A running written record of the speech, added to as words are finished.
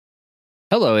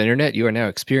Hello, Internet. You are now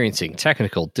experiencing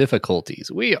technical difficulties.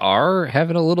 We are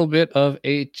having a little bit of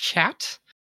a chat,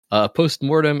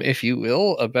 post-mortem, if you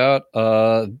will, about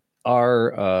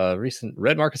our recent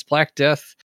Red Markets Black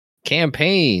Death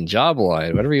campaign, job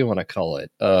line, whatever you want to call it.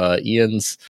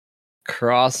 Ian's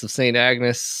Cross of St.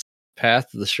 Agnes,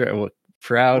 Path of the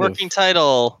Proud Working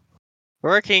title.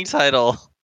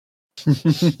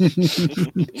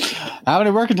 How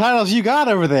many working titles you got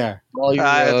over there? All your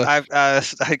I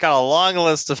got a long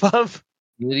list of them.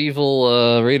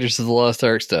 medieval Raiders of the Lost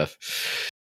Ark stuff.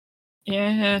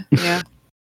 Yeah.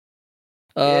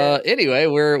 Anyway,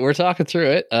 we're talking through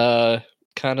it.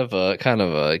 Kind of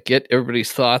get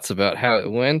everybody's thoughts about how it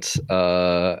went,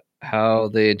 how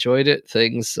they enjoyed it,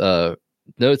 things,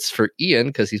 notes for Ian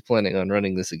because he's planning on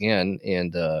running this again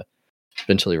and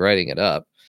eventually writing it up.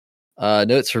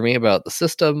 Notes for me about the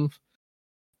system,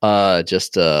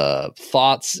 just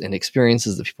thoughts and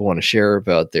experiences that people want to share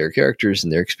about their characters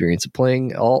and their experience of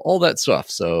playing, all that stuff.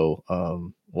 So,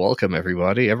 welcome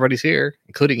everybody. Everybody's here,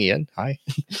 including Ian. Hi.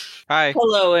 Hi.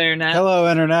 Hello, Internet. Hello,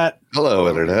 Internet. Hello,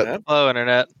 Internet. Hello,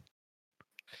 Internet.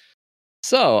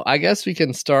 So I guess we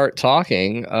can start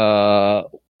talking.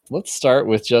 Let's start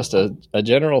with just a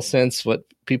general sense what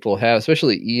people have,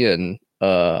 especially Ian,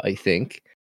 I think.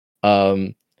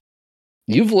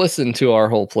 You've listened to our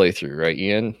whole playthrough, right,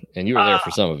 Ian? And you were there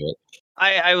for some of it.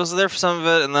 I was there for some of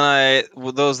it, and then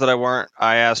with those that I weren't,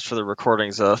 I asked for the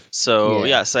recordings of. So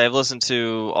Yeah. yes, I've listened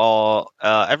to all.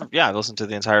 I've listened to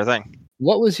the entire thing.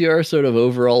 What was your sort of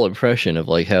overall impression of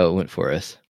like how it went for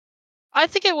us? I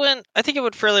think it went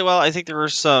fairly well. I think there were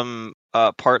some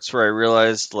parts where I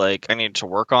realized like I needed to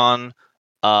work on,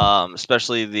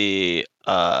 especially the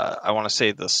I want to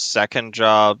say the second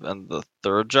job and the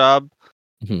third job.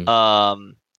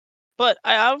 Mhm. But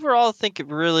I overall think it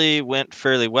really went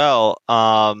fairly well.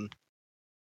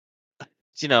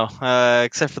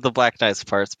 Except for the Black Knights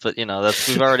parts. But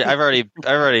I've already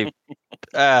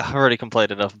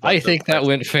complained enough. About I think that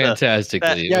went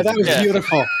fantastically. Yeah, that was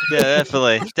beautiful. Yeah,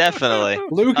 definitely.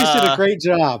 Lucas did a great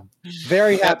job.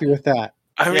 Very happy with that.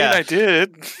 I mean, I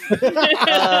did.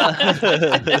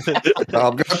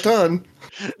 Job got done.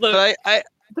 Look, But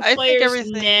I think players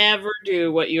everything. never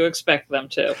do what you expect them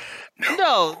to.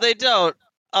 No, they don't.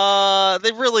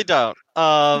 They really don't.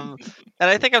 And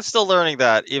I think I'm still learning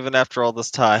that even after all this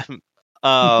time. We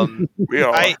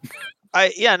all.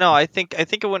 I think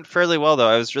it went fairly well though.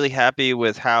 I was really happy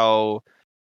with how,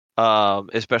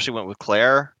 especially went with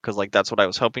Claire because like that's what I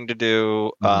was hoping to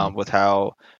do. Mhm. With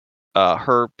how,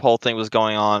 her whole thing was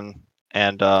going on,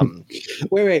 and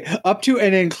Wait. Up to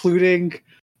and including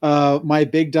my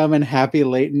big, dumb, and happy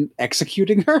Leighton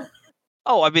executing her?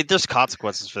 oh, I mean, there's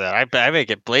consequences for that. I make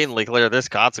it blatantly clear there's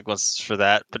consequences for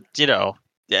that. But you gotta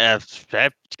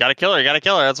kill her. You gotta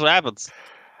kill her. That's what happens.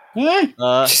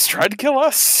 She's tried to kill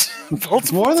us.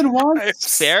 More than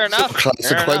once? Fair enough.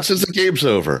 Consequences, the game's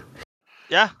over.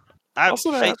 Yeah. Also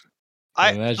that.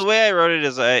 The way I wrote it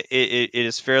is it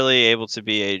is fairly able to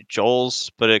be a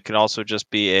Joel's, but it can also just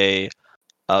be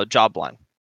a job line.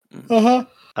 Uh-huh.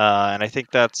 And I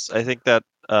think that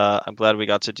I'm glad we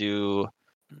got to do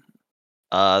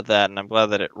that, and I'm glad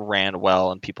that it ran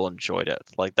well and people enjoyed it.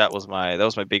 Like that was my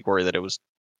big worry that it was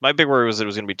going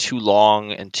to be too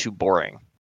long and too boring.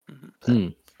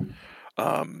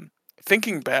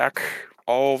 Thinking back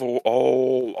all the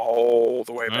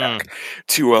way back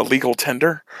to a legal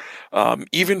tender,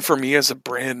 even for me as a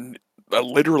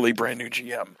literally brand new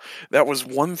GM, that was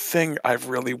one thing I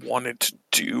really wanted to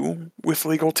do with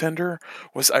legal tender.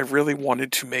 Was I really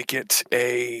wanted to make it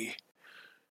a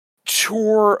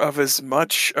tour of as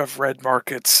much of Red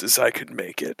Markets as I could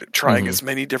make it, trying as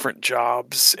many different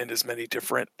jobs and as many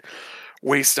different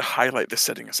ways to highlight the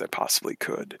setting as I possibly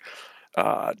could.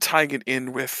 Tying it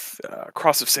in with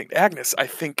Cross of St. Agnes, I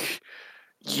think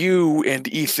you and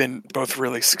Ethan both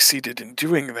really succeeded in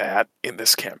doing that in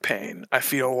this campaign. I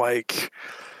feel like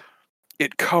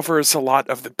it covers a lot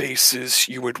of the bases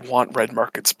you would want Red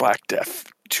Markets Black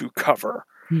Death to cover.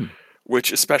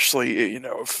 Which, especially,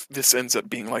 if this ends up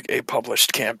being like a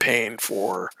published campaign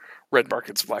for Red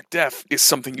Markets Black Death, is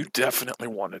something you definitely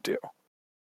want to do.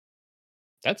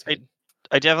 That's good.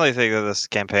 I definitely think that this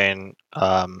campaign,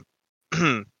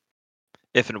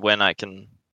 if and when I can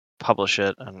publish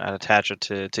it and attach it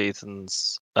to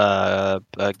Ethan's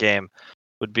game,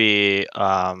 would be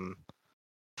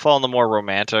fall in the more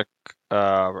romantic.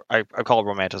 I call it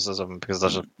romanticism because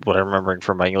that's just what I'm remembering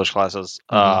from my English classes.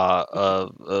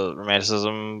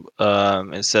 Romanticism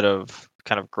instead of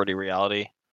kind of gritty reality.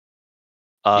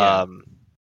 I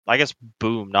guess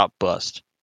boom, not bust,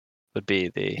 would be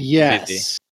the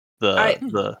Yes.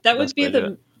 that would be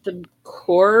the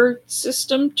core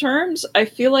system terms, I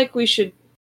feel like we should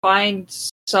find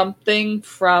something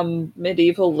from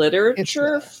medieval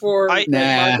literature for I- Red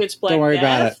Nah, Market's Black don't worry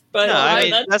about Death, it. But No, I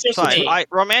mean that's just fine. me.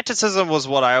 Romanticism was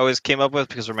what I always came up with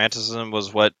because romanticism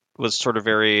was what was sort of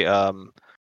very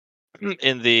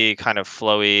in the kind of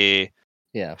flowy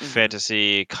Yeah.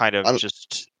 fantasy kind of I-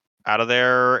 just out of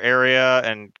their area,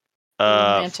 and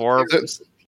Romantic for heroes.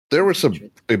 There were some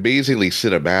amazingly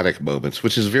cinematic moments,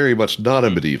 which is very much not a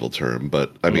medieval term,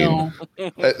 but I mean,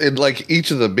 No. and like each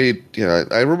of the main,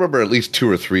 I remember at least 2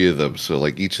 or 3 of them. So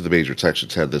like each of the major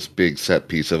sections had this big set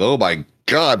piece of, oh my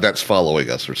god, that's following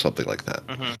us, or something like that.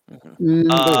 The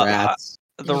Uh, rats.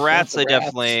 the Yeah, rats. the I rats.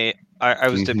 definitely, I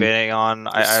was Mhm. debating on.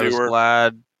 I was sewer.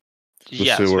 glad.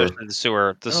 Yeah, sewer. especially the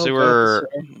sewer. The Oh, God, sewer.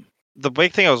 the sewer. The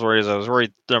big thing I was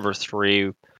worried number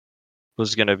 3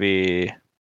 was going to be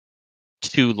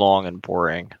too long and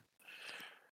boring.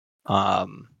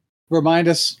 Remind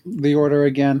us the order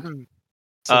again.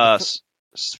 So,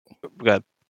 the, Go ahead.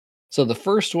 so the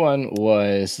first one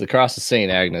was the Cross of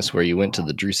St. Agnes, where you went to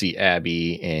the Drusi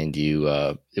Abbey and you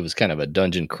it was kind of a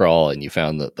dungeon crawl and you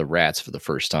found the rats for the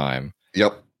first time.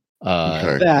 Yep.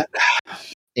 Okay. That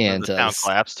And The town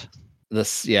collapsed. the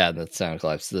sound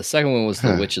collapse. The second one was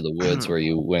the Witch of the Woods, where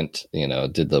you went,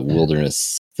 did the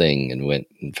wilderness thing and went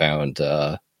and found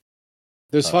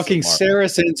there's fucking Samara.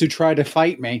 Saracens who tried to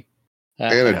fight me.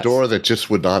 And a Yes. door that just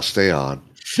would not stay on.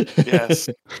 Yes.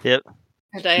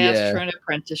 And I asked Yeah. for an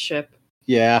apprenticeship.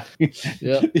 Yeah.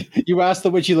 Yeah. You asked the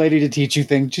witchy lady to teach you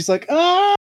things. She's like,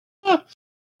 no.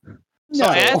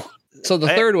 I- So the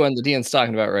I- third one that Ian's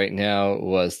talking about right now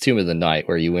was Tomb of the Night,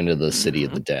 where you went to the City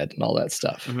of the Dead and all that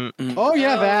stuff. Oh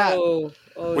yeah, that. Oh,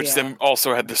 Which yeah. then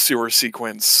also had the sewer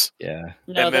sequence. Yeah. No,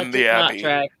 and that then did the not Abbey.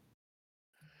 drag.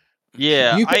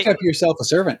 Yeah, You pick up yourself a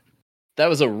servant. That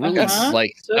was a really Uh-huh.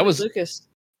 So that did was Lucas.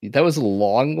 a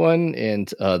long one,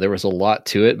 and there was a lot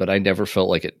to it, but I never felt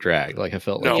like it dragged. Like I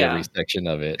felt like No. Yeah. every section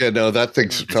of it. Yeah, no, that thing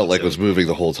felt like it was moving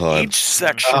the whole time. Each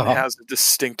section Uh-huh. has a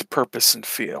distinct purpose and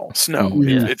feel. So no,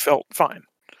 Mhm. it felt fine.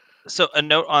 So a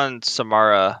note on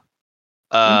Samara.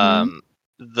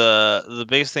 The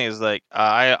biggest thing is like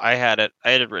I had it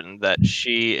written that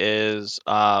she is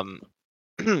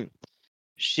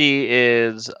she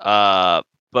is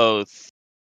both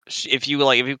if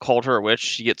you called her a witch,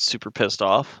 she gets super pissed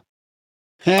off.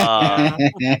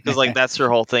 Because like that's her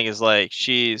whole thing is like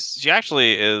she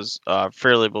actually is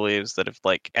fairly believes that if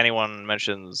like anyone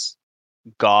mentions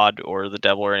God or the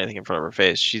devil or anything in front of her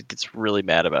face, she gets really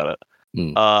mad about it.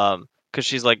 Because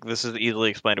she's like, this is easily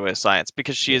explained away with science.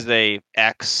 Because she is a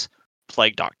ex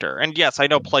plague doctor, and yes, I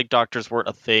know plague doctors weren't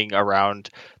a thing around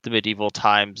the medieval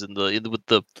times and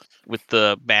with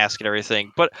the mask and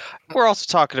everything. But we're also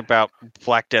talking about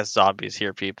Black Death zombies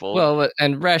here, people. Well,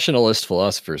 and rationalist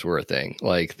philosophers were a thing.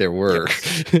 Like there were,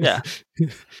 Yeah.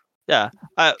 Yeah.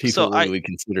 people who we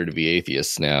consider to be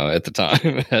atheists now at the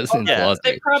time. As in Yeah.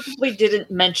 philosophy. They probably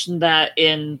didn't mention that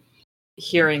in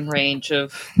hearing range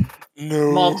of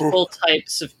No. multiple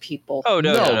types of people. Oh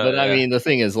no, but I mean, the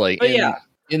thing is, like, But yeah.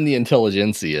 in the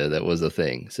intelligentsia, that was a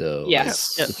thing. So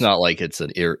Yes. it's not like it's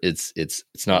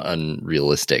not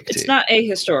unrealistic. It's not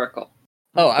ahistorical.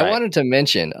 Oh, I Right. wanted to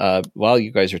mention while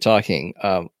you guys were talking,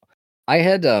 I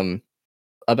had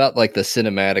about like the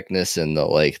cinematicness and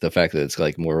the fact that it's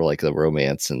like more like a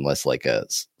romance and less like a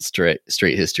straight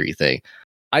history thing.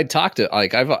 I talked to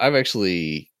like I've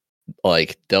actually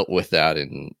like dealt with that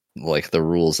in like the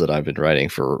rules that I've been writing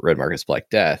for Red Market's Black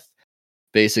Death.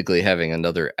 Basically having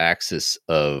another axis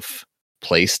of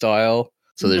play style.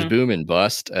 So there's Mhm. boom and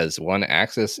bust as one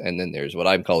axis, and then there's what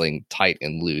I'm calling tight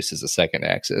and loose as a second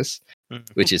axis,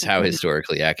 which is how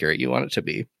historically accurate you want it to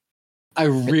be. I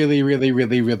really, really,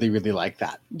 really, really, really like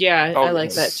that. Yeah, Oh, I like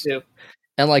that yes. too.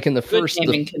 And like in the Good first,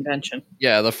 naming convention.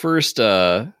 the first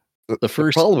The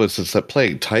first problem is that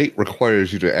playing tight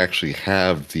requires you to actually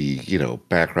have the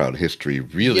background history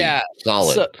really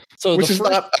solid, so which the is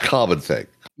first, not a common thing.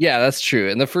 yeah, that's true.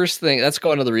 And the first thing, that's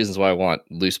one of the reasons why I want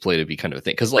loose play to be kind of a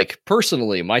thing. Because like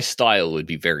personally, my style would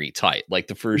be very tight. Like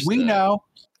the first, We know.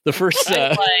 the first,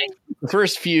 Like, the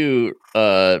first few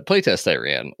playtests I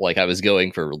ran, like I was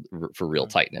going for real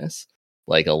tightness,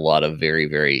 like a lot of very,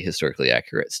 very historically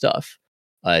accurate stuff,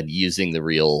 using the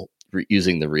real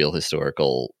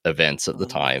historical events of the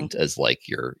time as like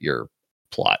your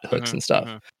plot hooks and stuff.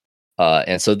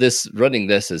 And so running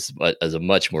this as a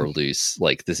much more loose,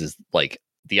 like this is like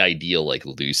the ideal like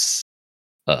loose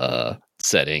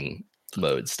setting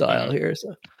mode style here.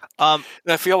 So And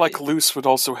I feel like loose would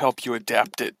also help you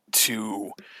adapt it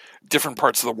to different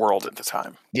parts of the world at the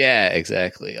time. yeah,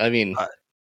 exactly. I mean,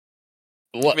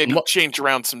 Maybe change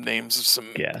around some names of some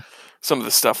yeah. some of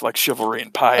the stuff like chivalry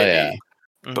and piety.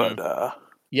 yeah. But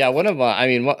Yeah,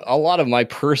 a lot of my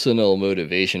personal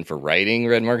motivation for writing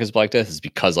Red Markets Black Death is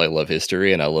because I love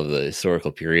history and I love the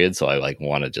historical period, so I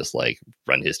want to just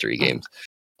run history games.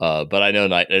 But I know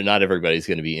not everybody's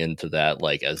going to be into that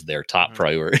as their top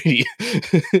priority.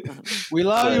 We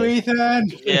love you,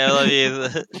 Ethan. Yeah, I love you.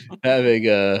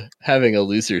 having a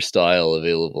looser style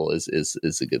available is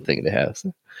a good thing to have.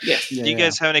 So. Yes. Do you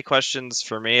guys have any questions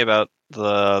for me about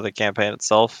the campaign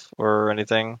itself or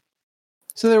anything?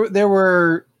 So there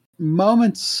were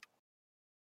moments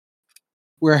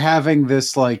where having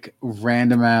this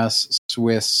random ass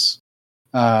Swiss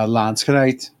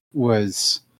Landsknecht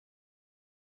was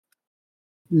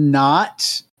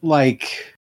not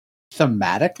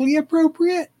thematically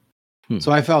appropriate.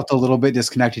 So I felt a little bit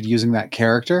disconnected using that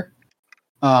character.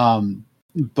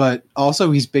 But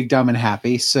also he's big, dumb, and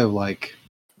happy, so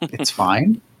it's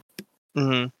fine.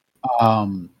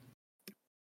 Mm-hmm.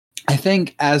 I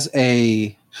think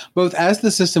both as the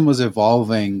system was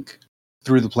evolving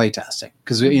through the playtesting,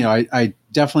 because I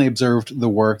definitely observed the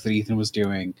work that Ethan was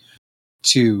doing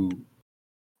to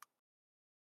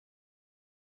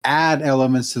add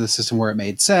elements to the system where it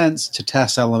made sense, to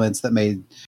test elements that made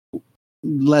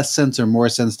less sense or more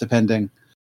sense depending.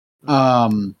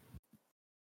 It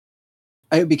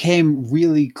became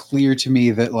really clear to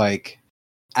me that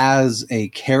as a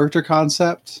character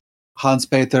concept, Hans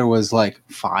Peter was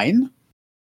fine,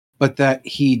 but that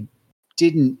he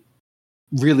didn't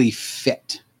really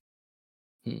fit.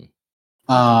 In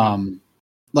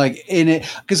it,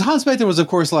 because Hans Peter was, of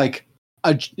course, the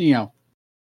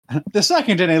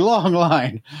second in a long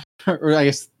line, or I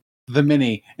guess the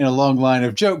mini in a long line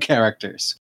of joke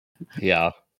characters.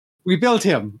 Yeah, we built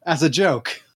him as a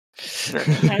joke,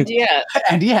 and yet,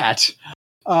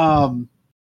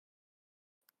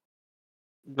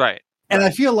 right. And I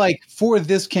feel for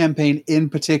this campaign in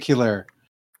particular,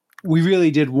 we really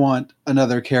did want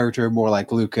another character more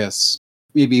like Lucas,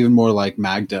 maybe even more like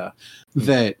Magda,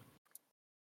 that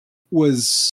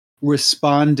was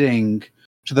responding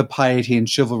to the piety and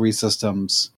chivalry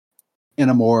systems in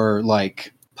a more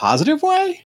positive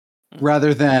way,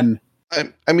 rather than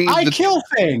I kill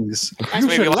things. You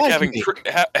maybe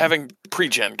having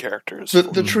pre-gen characters.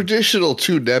 The traditional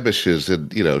two Nemesis in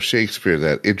Shakespeare,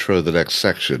 that intro to the next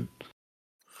section.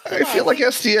 I feel like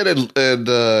SDN and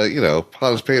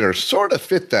Hans Peter sort of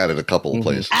fit that in a couple of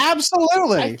places.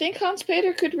 Absolutely. I think Hans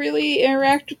Peter could really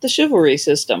interact with the chivalry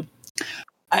system.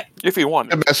 If he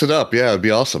wanted. And mess it up, yeah, it'd be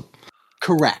awesome.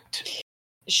 Correct.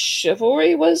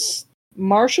 Chivalry was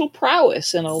martial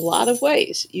prowess in a lot of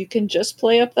ways. You can just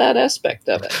play up that aspect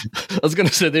of it. I was going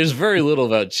to say, there's very little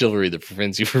about chivalry that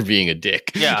prevents you from being a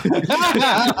dick. Yeah. You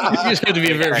just have to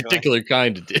be a very particular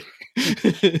kind of dick.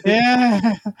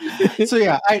 Yeah. So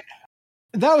yeah,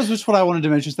 that was just what I wanted to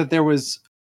mention, is that there was,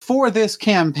 for this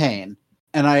campaign,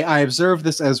 and I observed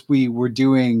this as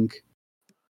Ethan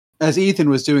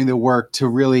was doing the work to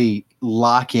really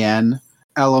lock in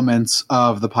elements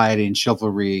of the piety and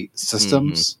chivalry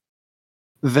systems,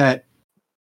 that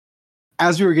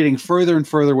as we were getting further and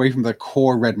further away from the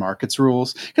core Red Markets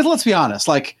rules, because let's be honest,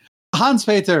 Hans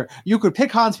Peter, you could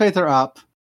pick Hans Peter up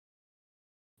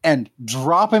and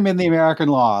drop him in the American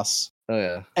Lost. Oh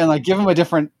yeah. And give him a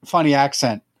different funny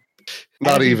accent.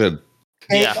 Not even.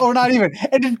 Or not even.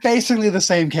 And it's basically the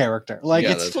same character.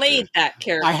 It's played that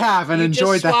character. I have, and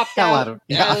enjoyed the hell out of it.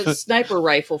 Yeah. A sniper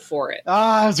rifle for it.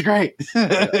 Ah, it was great.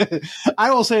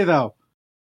 I will say though,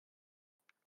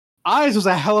 Eyes was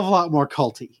a hell of a lot more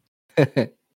culty.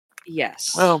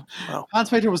 Yes. Well. Hans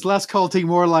Peter was less culty,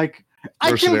 more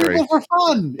I kill people for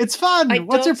fun. It's fun.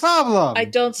 What's your problem? I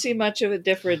don't see much of a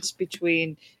difference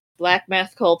between Black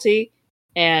Math Culty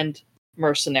and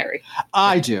Mercenary.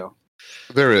 I do.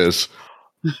 There is.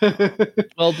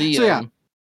 Well,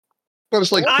 But it's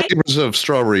flavors of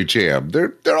strawberry jam.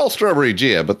 They're all strawberry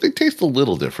jam, but they taste a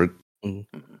little different.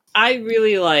 I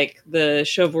really like the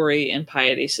chivalry and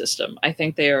piety system. I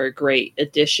think they are a great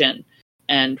addition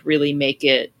and really make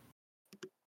it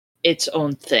its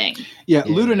own thing. Yeah,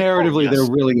 ludonarratively,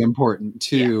 they're really important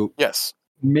to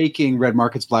making Red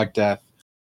Markets Black Death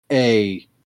a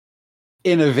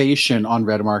innovation on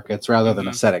Red Markets rather than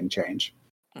a setting change.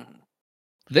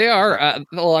 They are.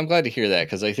 Well, I'm glad to hear that,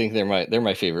 because I think they're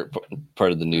my favorite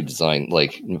part of the new design, my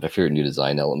favorite new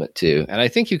design element too. And I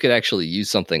think you could actually use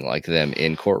something like them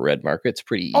in core Red Markets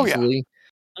pretty easily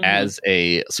as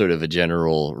a sort of a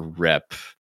general rep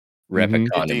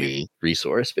economy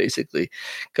resource, basically.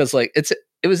 Because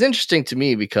it was interesting to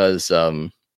me because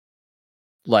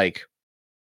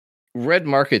Red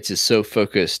Markets is so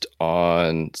focused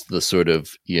on the sort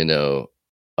of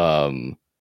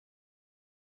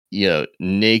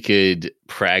naked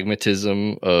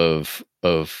pragmatism of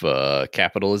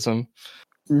capitalism.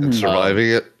 And Mhm. surviving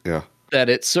it. Yeah. That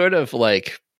it's sort of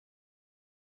like,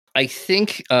 I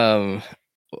think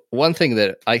one thing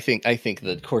that I think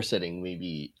the core setting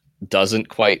maybe doesn't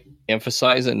quite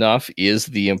emphasize enough is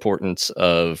the importance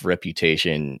of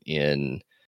reputation in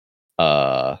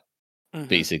Mhm.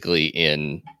 basically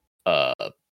in All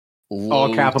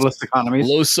low capitalist economies.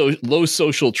 low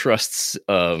social trusts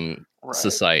Right.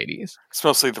 societies. It's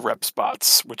mostly the rep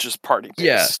spots, which is party based,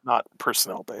 Yeah. not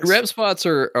personnel based. Rep spots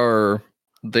are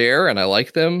there, and I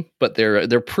like them, but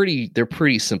they're pretty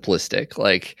simplistic.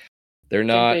 Like they're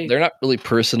not really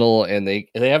personal, and they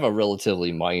have a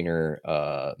relatively minor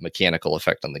mechanical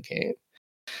effect on the game.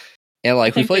 And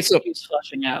like we played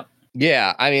fleshing out.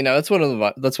 Yeah, I mean that's one of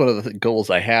the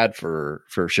goals I had for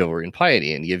Chivalry and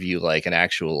Piety, and give you like an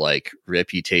actual like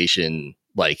reputation,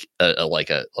 like a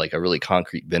really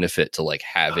concrete benefit to like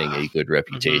having a good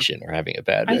reputation or having a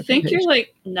bad I reputation. think you're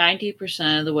like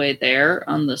 90% of the way there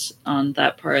on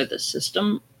that part of the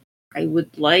system. I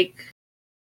would like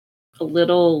a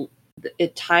little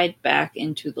it tied back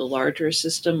into the larger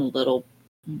system a little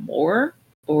more,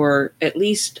 or at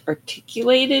least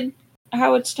articulated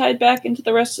how it's tied back into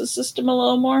the rest of the system a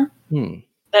little more.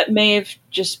 That may have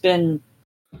just been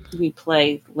we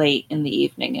play late in the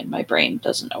evening and my brain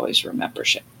doesn't always remember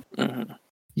shit. Mhm.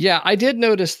 Yeah, I did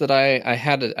notice that I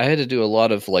had to do a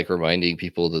lot of like reminding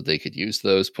people that they could use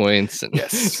those points. And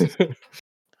Yes.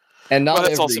 and not Well,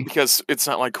 that's every, also because it's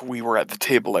not like we were at the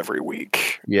table every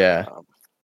week. Yeah.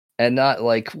 And not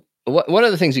like one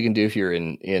of the things you can do if you're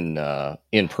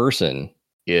in person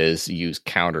is use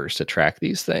counters to track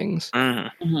these things.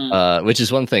 Mhm. Which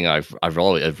is one thing I've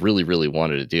really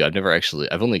wanted to do.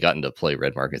 I've only gotten to play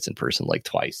Red Markets in person like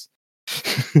twice.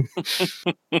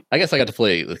 I guess I got to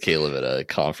play with Caleb at a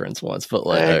conference once, but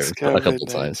like Thanks, a couple COVID-19.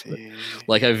 times. But,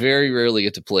 like I very rarely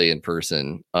get to play in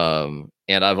person. And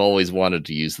I've always wanted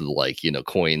to use the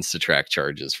coins to track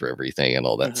charges for everything and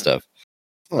all that Mhm. stuff.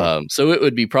 So it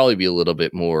would probably be a little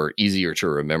bit more easier to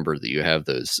remember that you have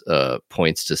those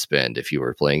points to spend if you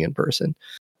were playing in person.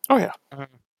 Oh yeah.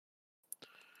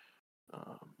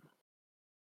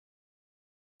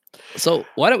 So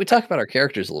why don't we talk about our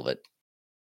characters a little bit?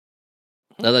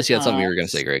 Unless you had something you were going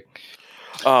to say, Greg.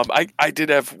 I did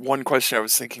have one question I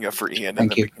was thinking of for Ian, and then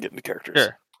we can get into characters.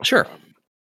 Sure.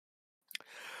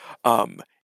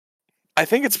 I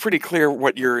think it's pretty clear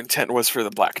what your intent was for the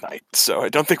Black Knight, so I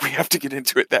don't think we have to get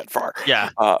into it that far. Yeah.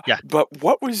 But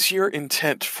what was your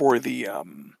intent for the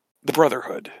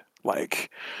Brotherhood?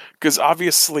 Like, because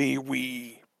obviously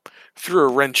we threw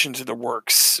a wrench into the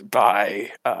works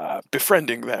by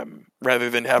befriending them rather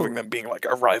than having them being like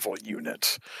a rival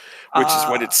unit, which is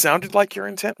what it sounded like your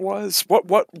intent was. What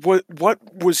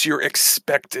was your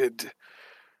expected?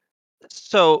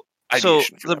 So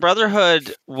ideation for the them?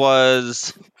 Brotherhood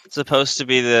was supposed to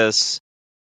be this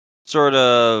sort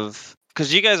of,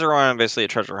 because you guys are on basically a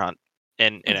treasure hunt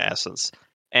in essence,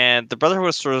 and the Brotherhood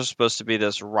was sort of supposed to be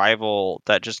this rival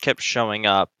that just kept showing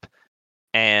up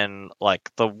and like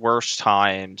the worst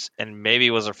times, and maybe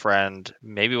was a friend,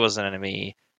 maybe was an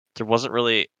enemy. There wasn't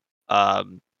really or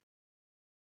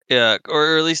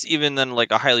at least even then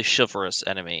like a highly chivalrous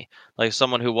enemy, like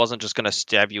someone who wasn't just going to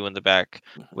stab you in the back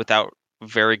without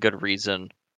very good reason.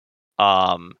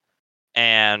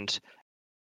 And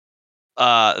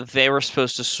they were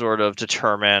supposed to sort of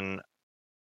determine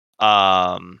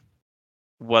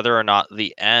whether or not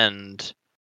the end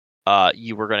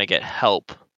you were going to get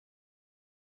help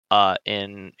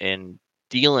in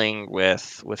dealing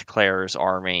with Claire's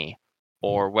army,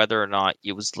 or whether or not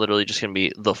it was literally just going to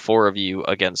be the four of you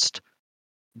against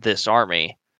this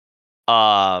army.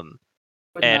 And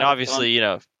obviously,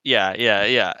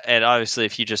 yeah. And obviously,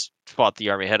 if you just fought the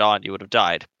army head on, you would have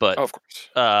died. But of course.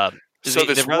 So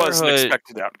this was an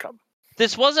expected outcome.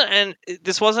 This wasn't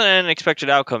an expected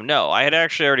outcome. No, I had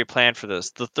actually already planned for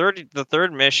this. The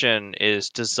third mission is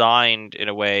designed in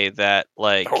a way that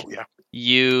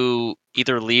you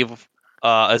either leave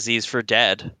Aziz for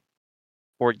dead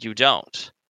or you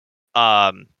don't.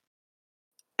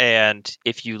 And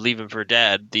if you leave him for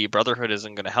dead, the Brotherhood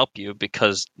isn't going to help you,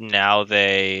 because now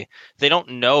they don't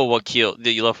know Wakil,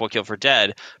 that you left Wakil for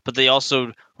dead, but they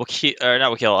also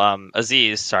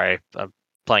Aziz. Sorry, I'm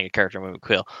playing a character named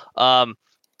Wakil.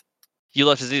 You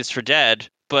left Aziz for dead,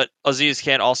 but Aziz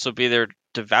can't also be there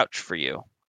to vouch for you.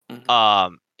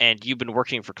 Mm-hmm. And you've been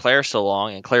working for Claire so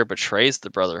long, and Claire betrays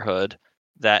the Brotherhood,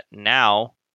 that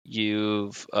now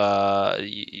you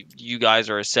guys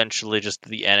are essentially just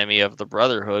the enemy of the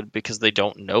Brotherhood because they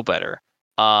don't know better.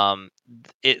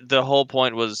 The whole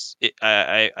point was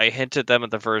I hinted them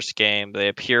at the first game. They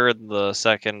appear in the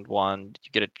second one.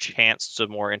 You get a chance to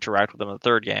more interact with them in the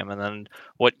third game, and then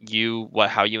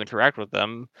how you interact with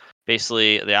them.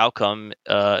 Basically, the outcome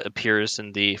appears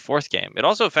in the fourth game. It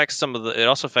also affects It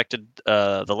also affected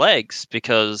the legs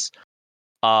because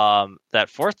that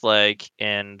fourth leg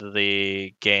in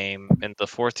the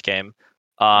fourth game,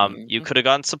 you could have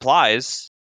gotten supplies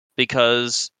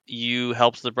because you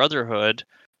helped the Brotherhood.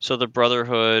 So the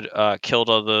Brotherhood killed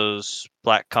all those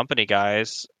Black Company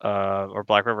guys, or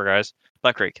Black River guys.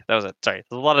 Black Creek, that was it. Sorry,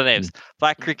 there's a lot of names.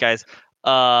 Black Creek guys.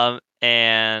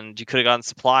 And you could have gotten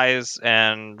supplies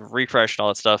and refresh and all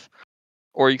that stuff.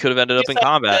 Or you could have ended up in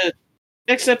combat.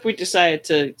 Except we decided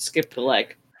to skip the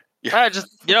leg. Yeah, just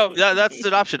that's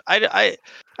an option. I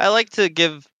like to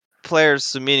give players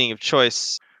some meaning of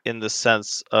choice in the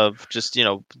sense of just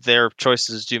their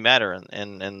choices do matter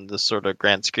in the sort of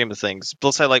grand scheme of things.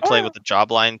 Plus, I like playing with the job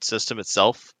line system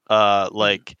itself.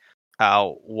 Like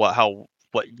how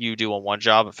what you do on one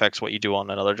job affects what you do on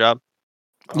another job.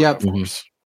 Yep. Of course.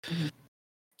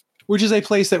 Which is a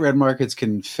place that red markets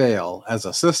can fail as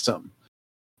a system.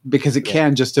 Because it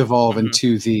can just evolve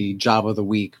into the job of the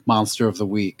week, monster of the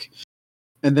week.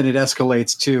 And then it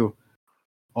escalates to,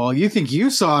 well, you think you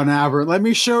saw an aberrant. Let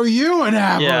me show you an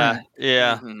aberrant.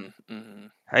 Yeah.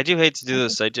 I do hate to do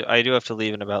this. I do have to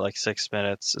leave in about 6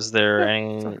 minutes. Is there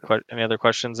any other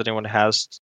questions anyone has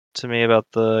to me about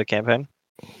the campaign?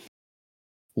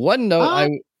 One note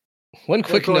One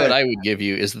quick go note ahead. I would give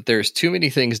you is that there's too many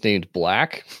things named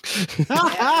Black. There's the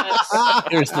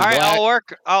All right,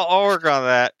 Black, I'll work on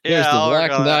that. there's Yeah, the I'll work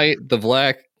Black on that. Knight, the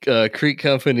Black Creek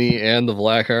Company, and the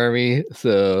Black Army.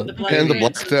 So The Black And the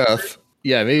Pants. Black Death.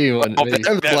 yeah, maybe one. Oh, Maybe,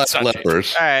 And the Black That's not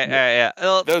Lepers. All right, yeah.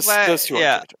 Well, Those two are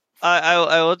yeah. changing.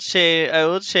 I will change. I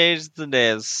will change the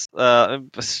names. I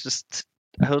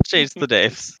will change the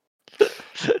names.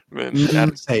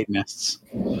 Man, Satanists.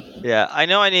 Yeah, I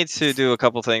know I need to do a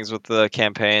couple things with the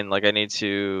campaign. Like I need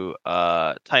to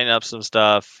tighten up some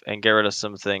stuff and get rid of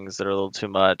some things that are a little too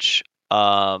much.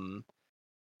 And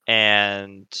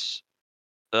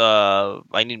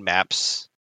I need maps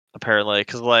apparently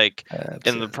because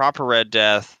in the proper Red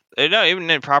Death, no,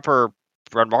 even in proper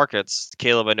Red Markets,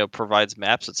 Caleb I know provides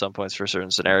maps at some points for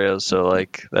certain scenarios. So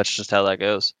that's just how that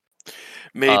goes.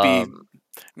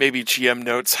 Maybe GM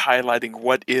notes highlighting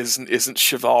what is and isn't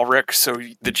chivalric, so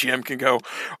the GM can go,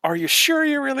 "Are you sure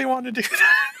you really want to do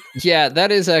that?" yeah,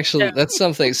 that is actually that's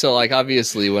something. So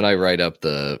obviously when I write up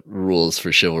the rules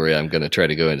for chivalry, I'm going to try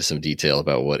to go into some detail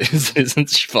about what isn't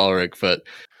chivalric. But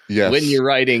Yes. when you're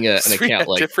writing an We account,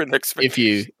 had different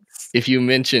expectations. if you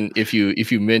mention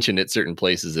it certain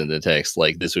places in the text,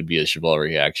 this would be a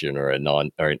chivalric action or an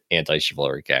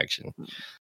anti-chivalric action,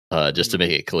 just to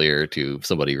make it clear to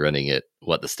somebody running it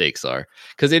what the stakes are,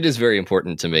 because it is very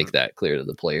important to make that clear to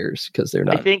the players because they're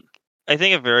not. I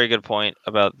think a very good point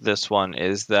about this one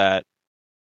is that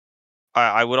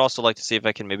I would also like to see if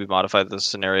I can maybe modify the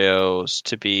scenarios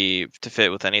to fit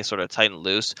with any sort of tight and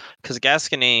loose, because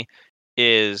Gascony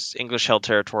is English held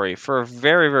territory for a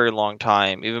very, very long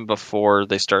time, even before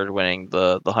they started winning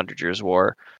the 100 Years'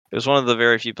 War. It was one of the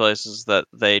very few places that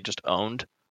they just owned.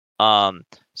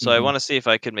 So I want to see if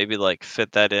I could maybe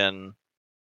fit that in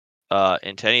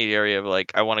into any area of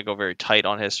I want to go very tight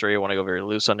on history, I want to go very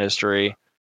loose on history,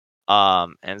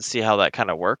 and see how that kind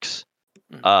of works.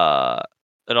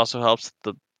 It also helps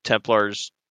the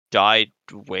Templars died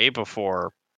way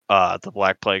before the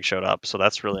Black Plague showed up, so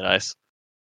that's really nice.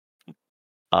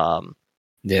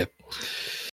 Yeah.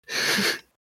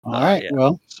 All right. yeah.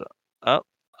 Well,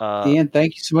 Ian,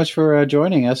 thank you so much for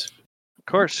joining us. Of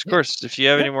course. If you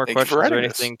have any more Thank you for questions or writing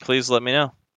us. anything, please let me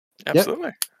know.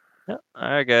 Absolutely. Yeah.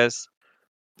 All right, guys.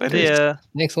 That See is. ya.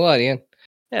 Thanks a lot, Ian.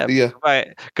 Yeah. Yeah.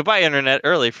 Goodbye, internet.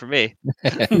 Early for me.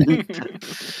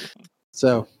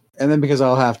 So, and then because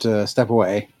I'll have to step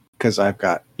away because I've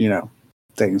got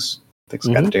things I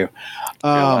got to do.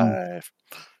 Live.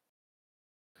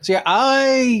 So yeah,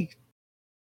 I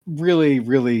really,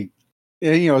 really,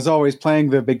 as always,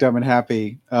 playing the Big Dumb and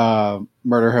Happy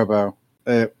Murder Hobo.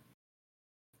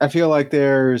 I feel like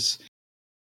there's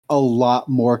a lot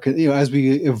more, as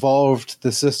we evolved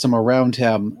the system around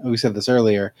him. We said this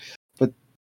earlier, but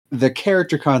the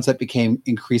character concept became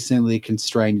increasingly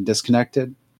constrained and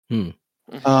disconnected. And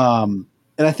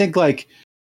I think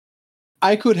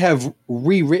I could have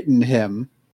rewritten him,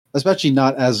 especially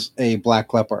not as a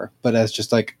black leper, but as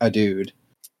just a dude,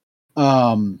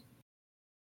 to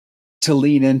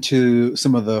lean into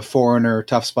some of the foreigner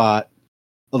tough spot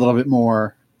a little bit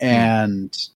more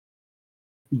and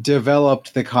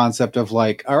developed the concept of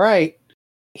all right,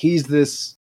 he's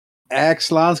this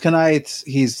ex-Lanskanites.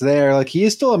 He's there. Like, he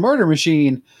is still a murder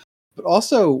machine, but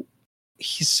also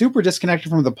he's super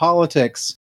disconnected from the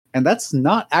politics, and that's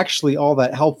not actually all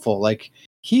that helpful. Like,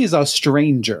 he is a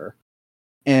stranger,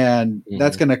 and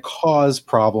that's going to cause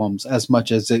problems as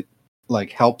much as it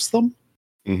like helps them.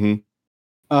 Mm-hmm.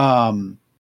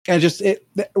 And just it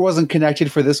wasn't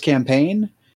connected for this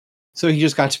campaign, so he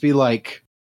just got to be like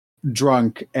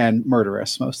drunk and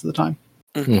murderous most of the time.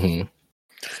 Mm-hmm.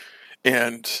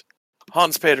 And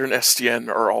Hans Peter and Estienne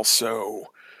are also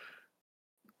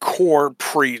core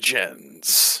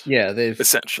pre-gens. Yeah,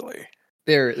 essentially.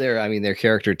 They're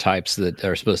character types that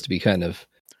are supposed to be kind of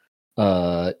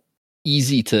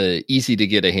easy to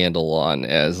get a handle on,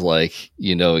 as like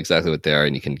you know exactly what they are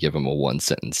and you can give them a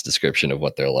 1-sentence description of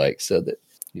what they're like, so that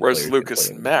whereas Lucas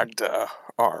and Magda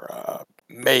are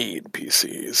made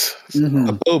PCs. So. Mm-hmm.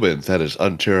 A moment that is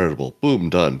uncharitable. Boom,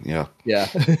 done. Yeah.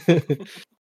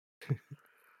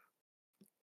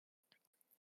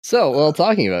 So, well,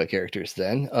 talking about characters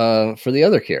then, for the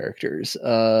other characters,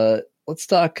 let's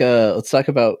talk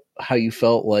about how you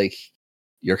felt like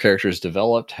your characters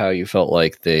developed, how you felt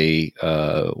like they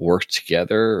worked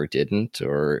together or didn't,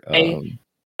 or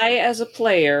I, as a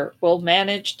player, will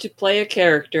manage to play a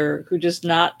character who does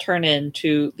not turn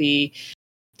into the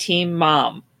team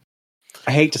mom.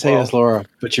 I hate to say this, Laura,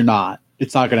 but you're not.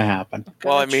 It's not going to happen.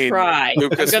 Well, I mean, try.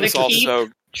 Lucas I'm was gonna keep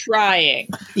also trying.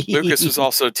 Lucas was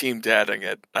also team dadding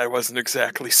it. I wasn't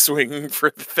exactly swinging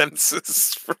for the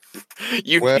fences. I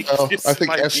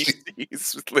think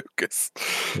PCs with Lucas.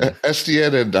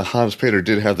 Estienne and Hans Peter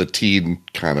did have the teen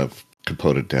kind of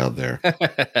component down there.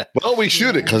 Well, we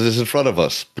shoot it because it's in front of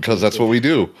us, because that's what we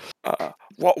do.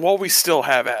 While we still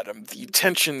have Adam, the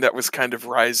tension that was kind of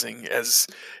rising as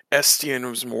Estienne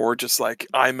was more just like,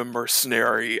 I'm a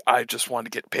mercenary, I just want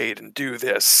to get paid and do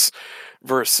this,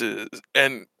 versus,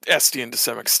 and Estienne to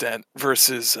some extent,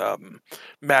 versus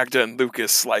Magda and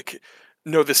Lucas, like,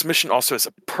 no, this mission also has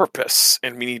a purpose,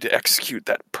 and we need to execute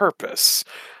that purpose,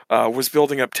 was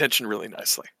building up tension really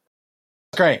nicely.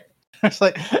 Great. It's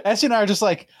like, Estienne and I are just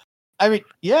like, I mean,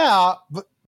 yeah,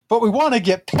 but we want to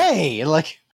get paid.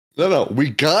 Like, No,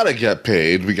 we gotta get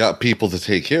paid. We got people to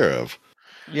take care of.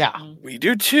 yeah. We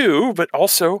do too, but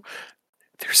also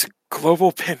there's a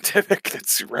global pandemic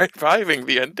that's reviving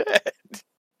the undead.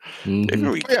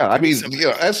 Mm-hmm. Yeah, I mean,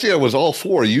 Estienne was all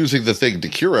for using the thing to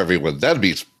cure everyone. That'd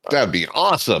be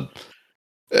awesome.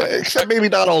 Except maybe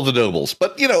not all the nobles,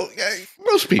 but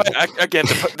most people. But again,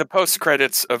 the post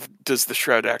credits of "Does the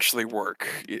shroud actually work?"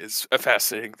 is a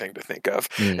fascinating thing to think of,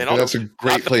 and that's a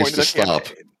great place to stop.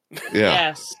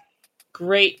 Yeah. Yes,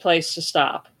 great place to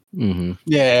stop. Mm-hmm.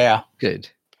 Yeah. Good.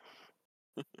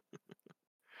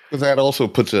 That also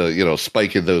puts a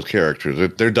spike in those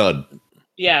characters. They're done.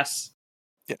 Yes.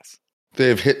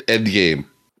 They've hit endgame.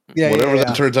 Yeah. Whatever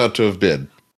that turns out to have been.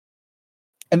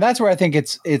 And that's where I think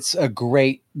it's a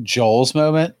great Joel's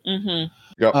moment. Mm-hmm.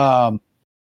 Yep.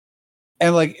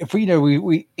 And like, if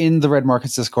we in the Red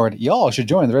Markets Discord, y'all should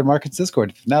join the Red Markets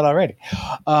Discord if not already.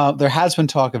 There has been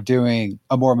talk of doing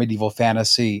a more medieval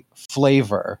fantasy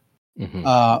flavor,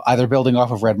 either building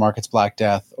off of Red Markets Black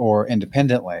Death or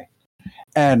independently.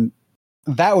 And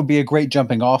that would be a great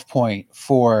jumping off point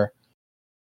for,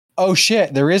 oh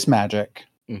shit, there is magic.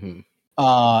 Mm-hmm.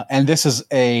 And this is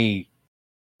a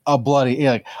bloody,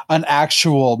 like an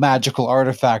actual magical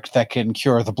artifact that can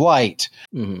cure the blight.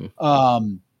 Mm-hmm.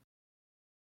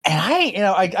 And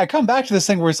I come back to this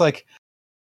thing where it's like,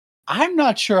 I'm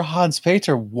not sure Hans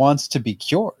Peter wants to be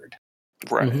cured.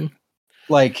 Right. Mm-hmm.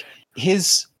 Like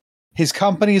his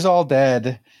company's all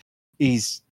dead.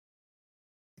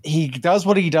 He does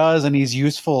what he does, and he's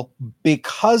useful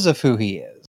because of who he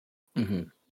is,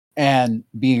 and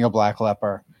being a black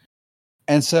leper.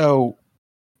 And so,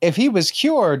 if he was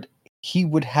cured, he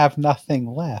would have nothing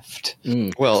left.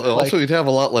 Well, also he'd have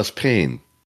a lot less pain.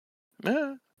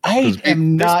 Yeah. I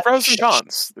am not. There's pros and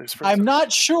cons. I'm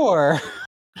not sure.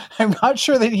 I'm not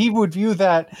sure that he would view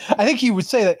that. I think he would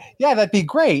say that, yeah, that'd be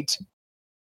great,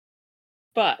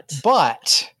 But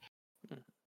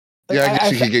Yeah, I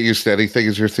guess you can get used to anything.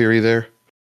 Is your theory there?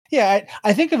 Yeah,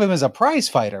 I think of him as a prize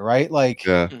fighter, right? Like,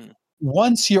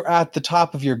 once you're at the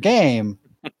top of your game,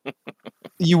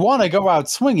 you want to go out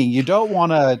swinging. You don't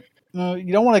want to.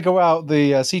 You don't want to go out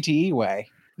the CTE way.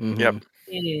 Yep.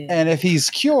 And if he's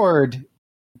cured,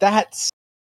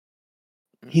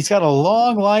 he's got a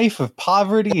long life of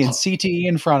poverty and CTE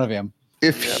in front of him.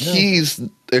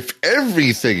 If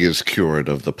everything is cured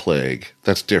of the plague,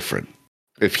 that's different.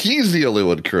 If he's the only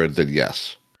one cured, then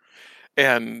yes.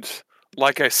 And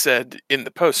like I said in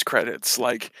the post credits,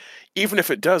 like, even if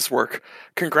it does work,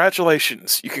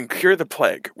 congratulations, you can cure the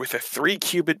plague with a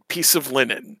 3-cubit piece of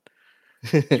linen.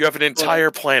 You have an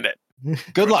entire planet.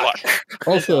 Good luck.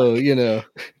 Also, you know,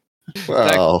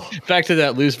 Well, back to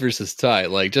that loose versus tight.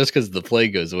 Like, just because the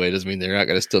plague goes away doesn't mean they're not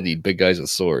going to still need big guys with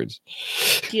swords.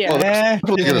 Yeah. well, there's Eh,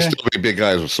 definitely going to yeah. still be big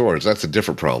guys with swords. That's a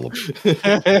different problem.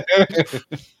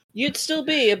 You'd still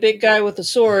be a big guy with a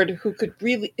sword who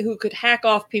could hack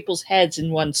off people's heads in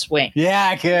one swing. Yeah,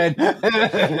 I could.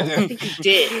 I think you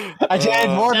did. I did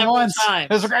more than Several once. times.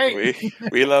 It was great.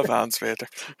 We love Hans Peter.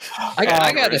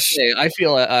 I gotta say, I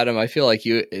feel, Adam, I feel like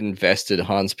you invested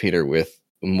Hans Peter with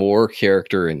more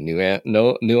character and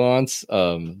nuance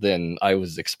than I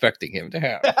was expecting him to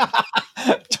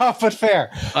have. Tough but fair.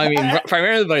 I mean,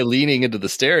 primarily by leaning into the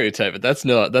stereotype, but that's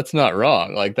not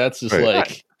wrong. Like, that's just Right.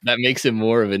 like that makes him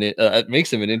more of an it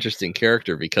makes him an interesting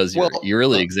character because you're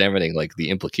really examining like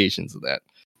the implications of that.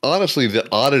 Honestly, the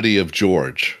oddity of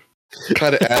George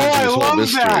kind of added to I this whole love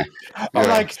mystery. that. I'm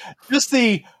Yeah. like, just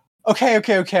the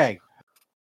okay.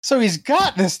 So he's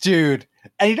got this dude,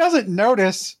 and he doesn't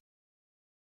notice.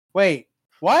 Wait,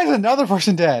 why is another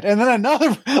person dead? And then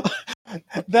another.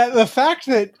 That the fact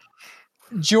that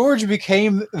George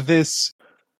became this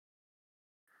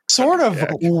sort of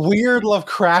weird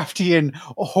Lovecraftian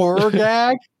horror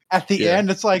gag at the Yeah. end.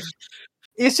 It's like,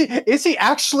 is he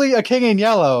actually a king in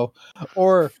yellow,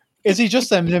 or is he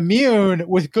just an immune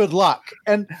with good luck?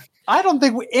 And I don't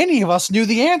think any of us knew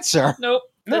the answer. Nope.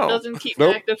 That No. doesn't keep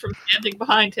Nope. Magda from standing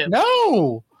behind him.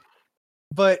 No,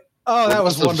 but that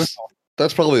was That's- wonderful.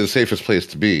 That's probably the safest place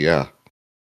to be. Yeah.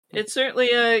 It certainly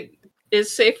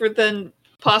is safer than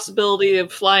possibility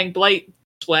of flying blight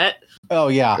sweat. Oh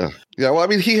yeah, Yeah. Well, I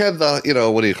mean, he had the,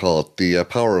 what do you call it? The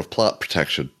power of plot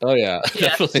protection. Oh yeah, Yeah.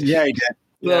 definitely. yeah, he did.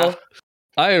 Well,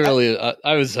 I really,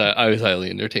 I was highly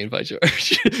entertained by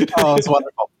George. Oh, it's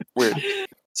wonderful. Weird.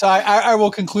 So I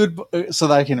will conclude so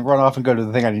that I can run off and go to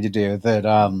the thing I need to do. That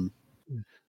I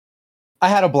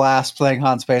had a blast playing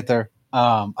Hans Peter.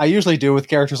 I usually do with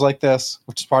characters like this,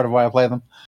 which is part of why I play them.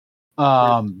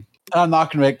 I'm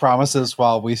not going to make promises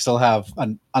while we still have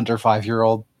an under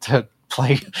 5-year-old to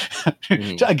play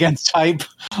against type.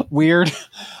 Weird.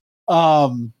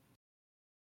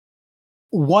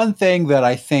 One thing that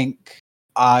I think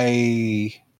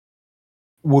I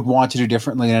would want to do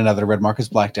differently in another Red Marcus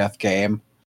Black Death game,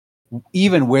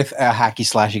 even with a hacky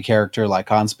slashy character like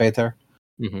Hans Peter,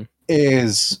 Mhm.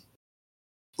 is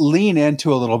lean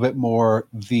into a little bit more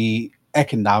the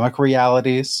economic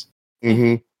realities.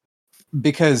 Mm-hmm.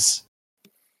 Because,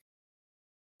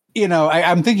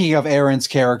 I'm thinking of Aaron's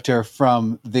character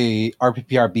from the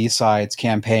RPPR B-Sides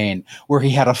campaign where he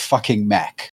had a fucking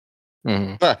mech.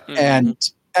 Mhm. And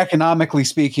economically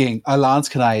speaking, a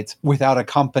Lansknight without a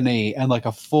company and like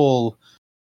a full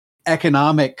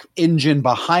economic engine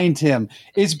behind him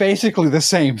is basically the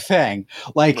same thing.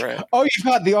 Like, Right. oh, you've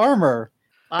got the armor.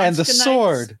 And the Monster Knights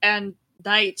sword. and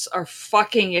knights are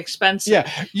fucking expensive. Yeah,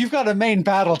 you've got a main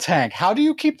battle tank. How do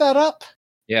you keep that up?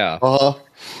 Yeah. Uh-huh.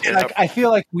 Yeah. Like, I feel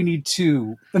like we need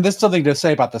to, and there's something to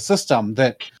say about the system,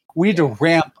 that we need to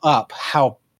ramp up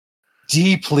how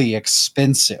deeply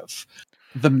expensive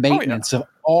the maintenance of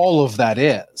all of that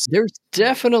is. There's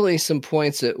definitely some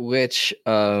points at which,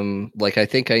 like, I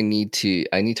think I need to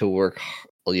work.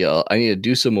 Yeah, I need to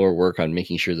do some more work on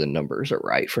making sure the numbers are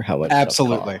right for how much. stuff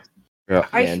Absolutely. costs. Yeah.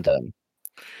 And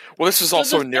Well, this is So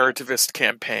also a the- narrativist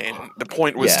campaign. The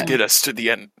point was Yeah. to get us to the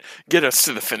end, get us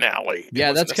to the finale. It yeah,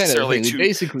 wasn't that's kind of the necessarily thing. We to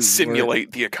basically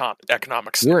simulate the economic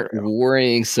weren't scenario.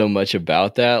 worrying so much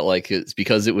about that. Like, it's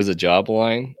because it was a job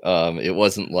line. It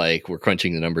wasn't like we're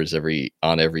crunching the numbers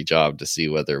on every job to see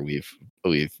whether we've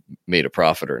made a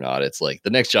profit or not. It's like the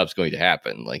next job's going to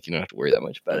happen. Like, you don't have to worry that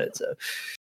much about it. So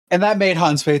And that made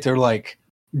Hans Peter like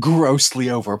grossly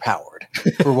overpowered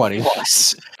for what he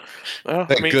was. Well,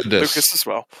 Thank goodness. Lucas as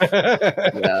well.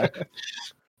 yeah.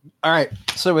 All right.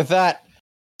 So with that,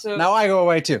 So now I go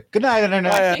away too. Good night,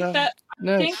 Internet.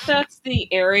 I think that's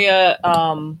the area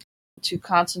to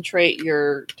concentrate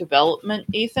your development,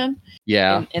 Ethan,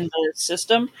 Yeah. in the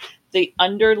system. The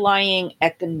underlying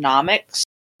economics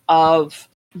of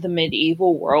the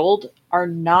medieval world are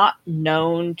not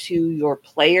known to your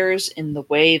players in the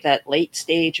way that late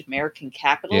stage American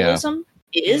capitalism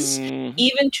is, Mm,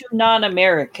 even to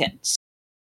non-Americans.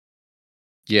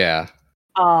 Yeah.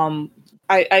 I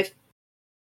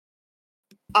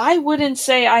wouldn't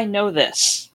say I know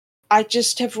this. I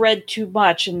just have read too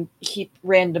much and keep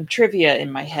random trivia in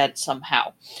my head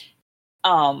somehow.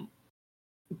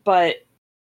 But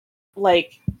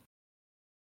like,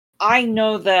 I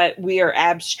know that we are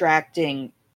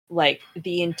abstracting like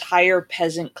the entire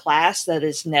peasant class that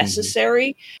is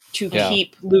necessary to Yeah.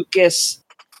 keep Lucas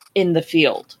in the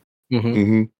field. Mhm.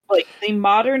 hmm Like the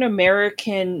modern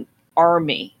American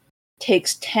army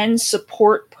takes 10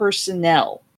 support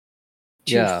personnel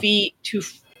to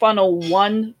funnel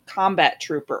one combat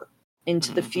trooper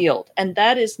into the field, and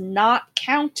that is not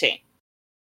counting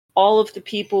all of the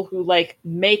people who like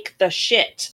make the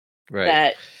shit Right.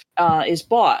 that is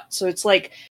bought. So it's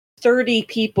like 30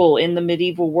 people in the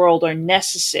medieval world are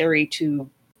necessary to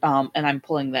and I'm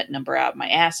pulling that number out of my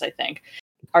ass, I think,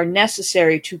 are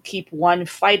necessary to keep one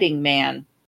fighting man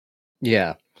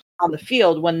Yeah. on the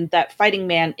field when that fighting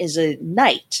man is a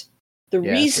knight. The Yeah,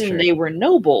 for reason sure. they were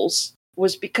nobles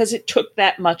was because it took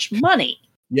that much money.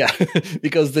 Yeah,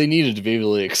 because they needed to be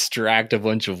able to extract a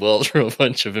bunch of wealth from a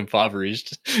bunch of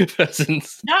impoverished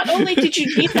peasants. Not only did you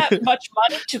need that much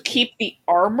money to keep the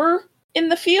armor in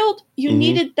the field, you Mhm.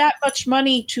 needed that much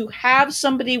money to have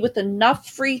somebody with enough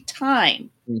free time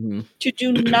Mhm. to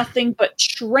do nothing but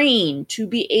train to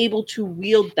be able to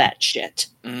wield that shit.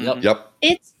 Mhm. Yep.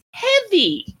 It's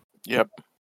heavy, Yep.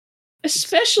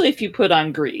 especially if you put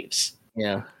on greaves.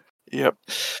 Yeah. Yep.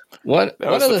 One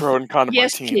That was of the the pro and con of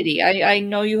Yes, my team. Kitty, I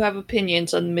know you have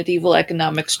opinions on medieval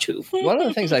economics too. one of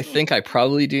the things I think I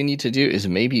probably do need to do is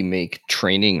maybe make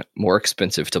training more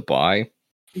expensive to buy,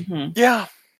 Mhm. Yeah,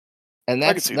 and I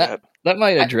can that's see that. That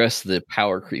might address the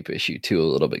power creep issue too a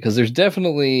little bit, because there's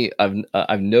definitely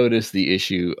I've noticed the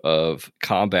issue of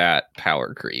combat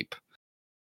power creep.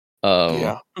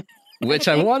 Yeah. Which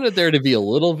I wanted there to be a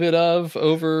little bit of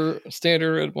over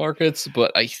standard markets,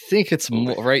 but I think it's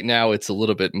right now it's a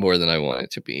little bit more than I want it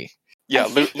to be. Yeah, I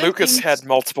think the Lucas things- had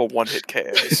multiple one-hit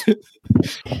KOs.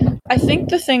 I think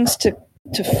the things to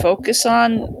focus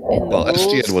on in the Well, rules.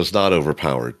 SDN was not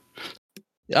overpowered.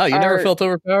 Oh, you never Are- felt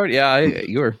overpowered? Yeah,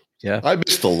 you were. Yeah, I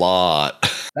missed a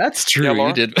lot. that's true. Yeah, Laura?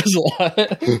 You did miss a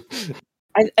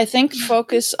lot. I think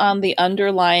focus on the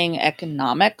underlying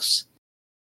economics,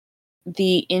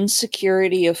 the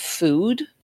insecurity of food,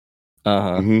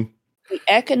 Uh-huh. Mhm. the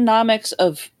economics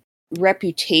of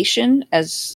reputation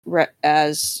as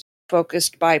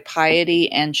focused by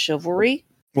piety and chivalry,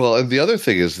 Well, and the other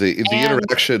thing is the And-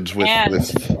 interactions with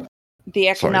the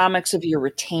economics of your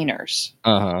retainers.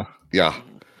 Uh-huh. yeah.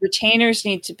 Retainers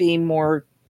need to be more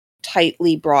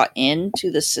tightly brought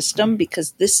into the system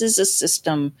because this is a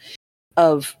system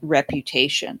of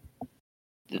reputation.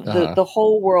 Uh-huh. The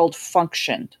whole world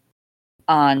functioned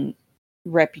on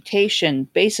reputation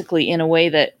basically in a way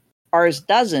that ours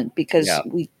doesn't, because Yeah.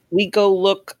 we go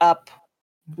look up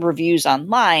reviews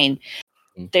online.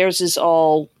 Theirs is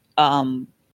all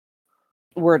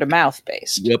word of mouth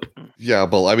based. Yep. Yeah,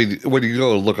 well, I mean, when you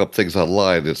go and look up things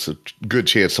online, it's a good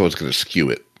chance someone's going to skew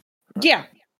it. Yeah.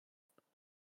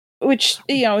 Which,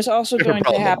 is also Different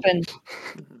going to problem.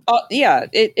 happen. Yeah,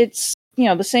 it's,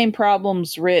 the same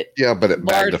problems writ Yeah, but it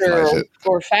larger magnifies it.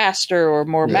 or faster or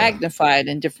more Yeah. magnified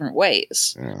in different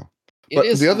ways. Yeah. It But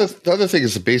is- the other thing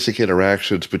is the basic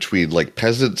interactions between like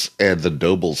peasants and the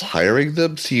nobles hiring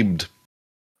them seemed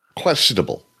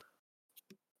questionable.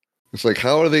 It's like,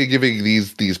 how are they giving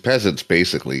these peasants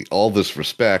basically all this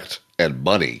respect and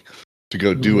money to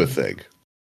go do a thing?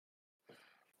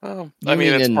 Oh, You I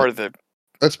mean, mean it's in- part of the.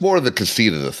 That's more the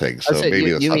conceit of the thing, so I said,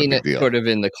 maybe that's you not a mean big it deal. sort of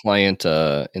in the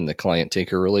client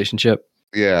taker relationship?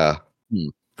 Yeah. Hmm.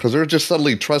 Because they're just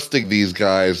suddenly trusting these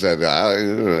guys that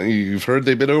you've heard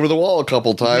they've been over the wall a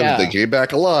couple times. Yeah. They came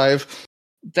back alive.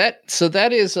 That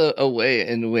is a way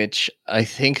in which I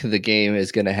think the game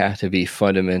is going to have to be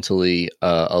fundamentally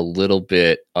a little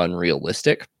bit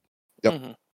unrealistic. Yep. Mhm.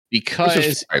 Which Because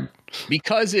is fine.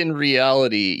 because in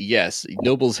reality, yes,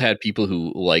 nobles had people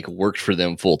who like worked for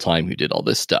them full time who did all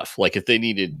this stuff. Like if they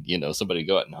needed, somebody to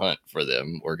go out and hunt for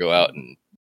them or go out and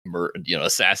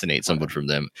assassinate someone from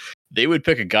them, they would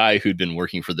pick a guy who'd been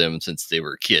working for them since they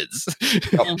were kids.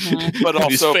 Mhm. But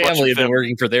Whose also a bunch family of had been them,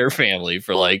 working for their family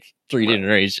for like 3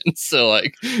 generations. So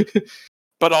like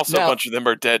but also Now- a bunch of them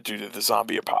are dead due to the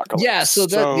zombie apocalypse. yeah, so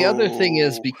that the other thing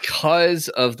is So- because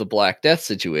of the Black Death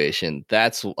situation,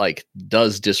 that's like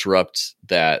does disrupt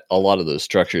that a lot of those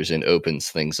structures and opens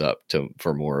things up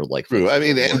for more like True. I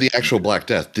mean, and the actual Black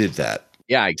Death did that.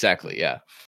 yeah, exactly, yeah.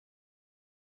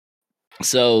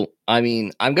 So I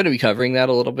mean, I'm going to be covering that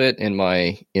a little bit in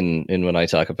when I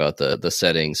talk about the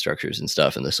setting structures and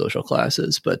stuff and the social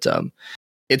classes, but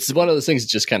it's one of those things that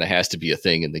just kind of has to be a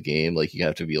thing in the game. Like you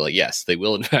have to be like, yes, they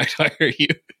will in fact hire you.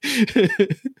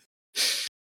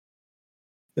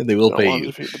 And they will Don't pay want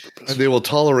you. to defeat the purpose. And they will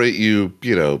tolerate you,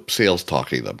 sales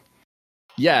talking them.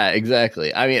 Yeah,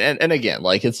 exactly. I mean, and again,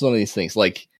 like it's one of these things.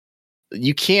 Like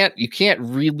you can't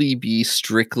really be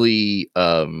strictly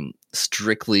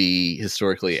strictly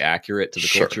historically accurate to the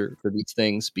Sure. culture for these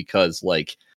things, because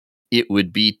like it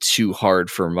would be too hard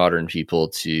for modern people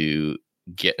to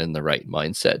get in the right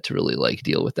mindset to really like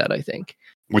deal with that, I think.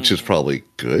 Which is probably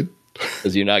good.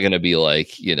 Because you're not going to be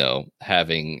like, you know,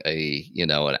 having a, you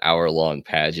know, an hour-long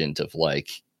pageant of like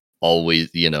always,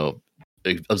 you know,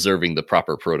 observing the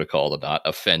proper protocol to not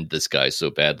offend this guy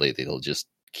so badly that he'll just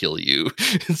kill you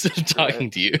instead of talking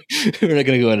to you. We're not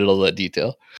going to go into all that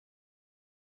detail.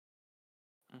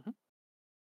 Mhm.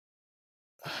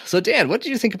 So Dan, what did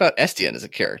you think about Estienne as a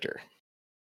character?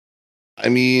 I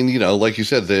mean, you know, like you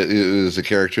said, that it was a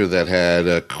character that had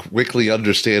a quickly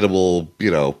understandable,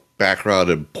 you know, background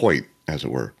and point, as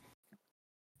it were.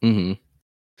 Mm-hmm.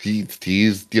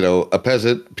 He's, you know, a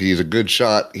peasant. He's a good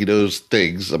shot. He knows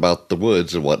things about the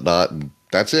woods and whatnot, and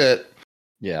that's it.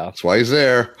 Yeah. That's why he's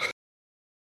there.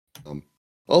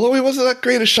 Although he wasn't that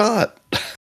great a shot.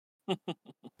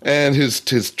 And his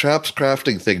traps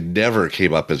crafting thing never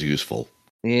came up as useful.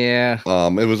 Yeah.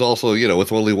 It was also, you know,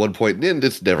 with only 1 point in,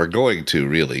 it's never going to,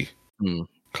 really.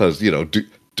 Because, you know,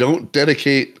 don't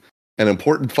dedicate an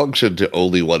important function to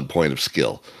only 1 point of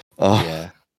skill. Yeah.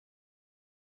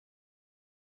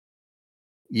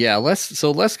 Yeah,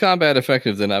 less combat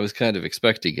effective than I was kind of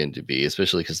expecting him to be,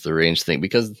 especially because the range thing.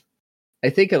 Because I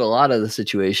think in a lot of the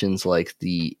situations, like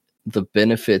the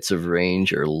benefits of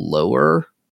range are lower,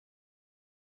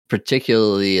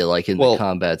 particularly like in the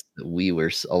combats that we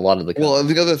were. A lot of the and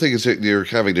the other thing is that you're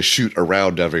having to shoot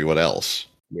around everyone else.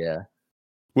 Yeah,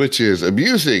 which is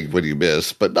amusing when you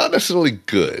miss, but not necessarily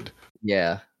good.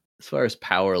 Yeah, as far as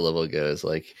power level goes,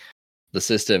 like the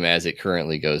system as it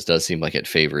currently goes does seem like it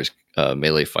favors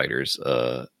melee fighters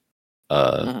quite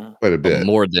a bit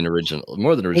more than original.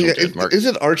 Yeah,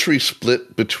 isn't archery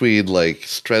split between like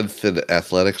strength and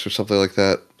athletics or something like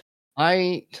that?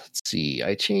 Let's see.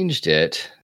 I changed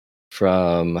it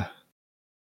from.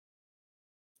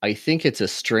 I think it's a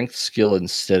strength skill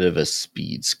instead of a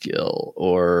speed skill,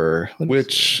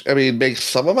 which I mean makes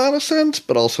some amount of sense,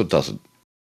 but also doesn't.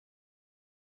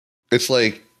 It's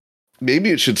like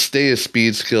maybe it should stay a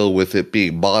speed skill with it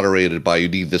being moderated by you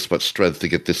need this much strength to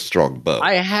get this strong bow.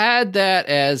 I had that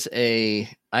as a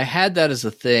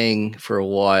thing for a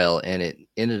while, and it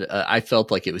ended. I felt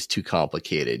like it was too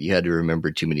complicated. You had to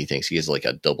remember too many things. He has like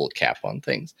a double cap on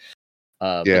things.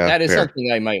 But that is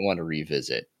something I might want to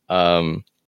revisit.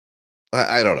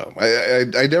 I don't know.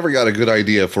 I never got a good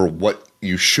idea for what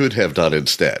you should have done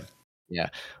instead. Yeah.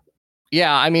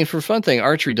 Yeah, I mean, for fun thing,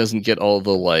 archery doesn't get all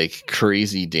the like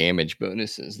crazy damage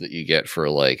bonuses that you get for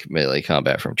like melee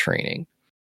combat from training.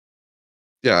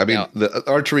 Yeah, I mean, the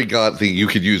archery got you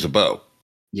could use a bow.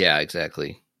 Yeah,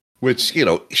 exactly. Which, you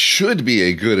know, should be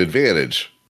a good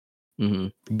advantage. Mm-hmm.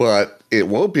 But it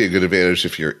won't be a good advantage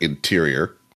if you're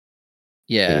interior.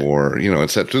 Yeah. Or, you know,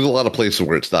 there's a lot of places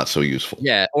where it's not so useful.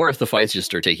 Yeah. Or if the fights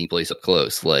just are taking place up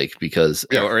close, like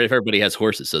or if everybody has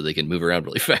horses so they can move around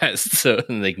really fast so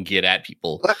they can get at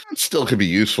people. That still can be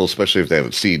useful, especially if they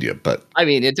haven't seen you. But I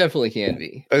mean, it definitely can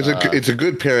be. It's a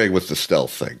good pairing with the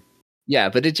stealth thing. Yeah.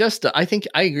 But it just, I think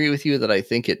I agree with you that I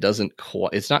think it doesn't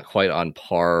it's not quite on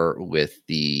par with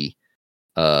the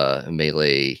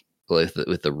melee, with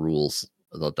the rules.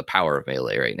 The power of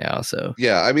melee right now. So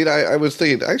yeah, I mean, I was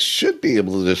thinking I should be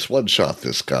able to just one shot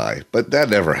this guy, but that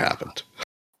never happened.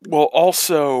 Well,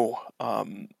 also,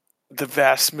 the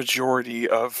vast majority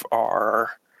of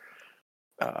our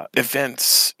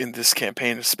events in this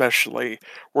campaign, especially,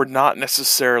 were not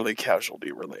necessarily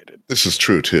casualty related. This is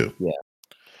true too.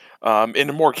 Yeah. In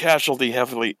a more casualty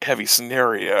heavy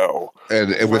scenario, and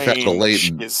without the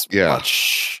latent is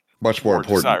much more important.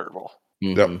 Desirable.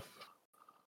 Mm-hmm. Yep.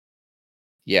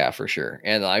 Yeah, for sure.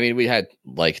 And I mean, we had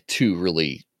like two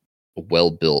really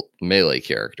well-built melee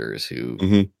characters who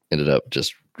ended up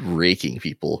just raking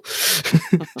people.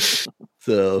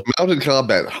 So mounted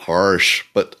combat harsh,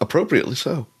 but appropriately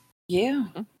so. Yeah.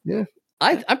 Yeah.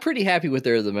 I'm pretty happy with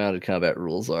where the mounted combat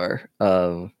rules are,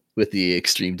 with the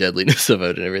extreme deadliness of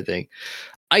it and everything.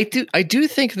 I do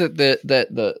think that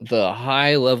the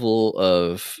high level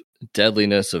of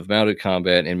deadliness of mounted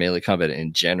combat and melee combat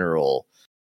in general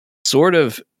sort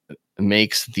of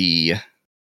makes the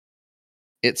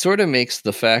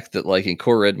fact that like in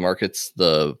core red markets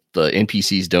the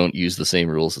NPCs don't use the same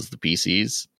rules as the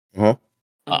PCs.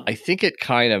 I think it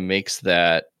kind of makes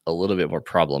that a little bit more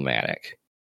problematic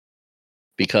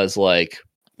because like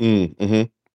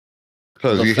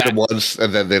because you hit them once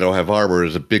and then they don't have armor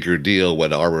is a bigger deal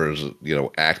when armor is, you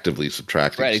know, actively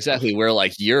subtracting. Right, exactly. Stuff. Where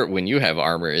like when you have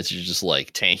armor, you're just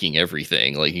like tanking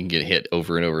everything. Like you can get hit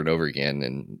over and over and over again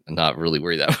and not really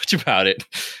worry that much about it.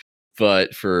 But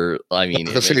I mean,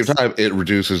 at the same time, it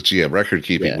reduces GM record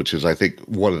keeping, which is, I think,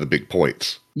 one of the big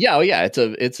points. Yeah, it's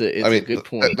a good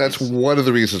point. That's one of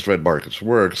the reasons Red Markets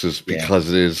works is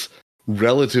because it is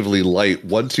relatively light.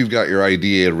 Once you've got your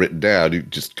idea written down, you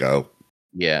just go.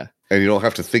 Yeah. And you don't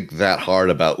have to think that hard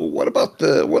about what about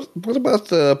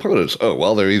the opponents? Oh,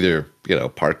 well, they're either,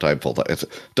 part-time, full-time. It's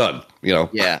done,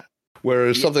 Yeah.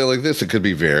 Whereas something like this, it could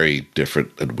be very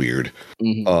different and weird.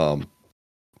 Mm-hmm.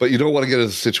 But you don't want to get in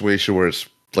a situation where it's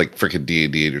like freaking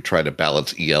D&D and you're trying to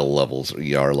balance EL levels or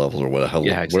ER levels or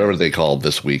whatever they call them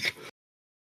this week.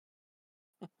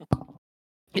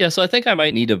 Yeah, so I think I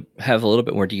might need to have a little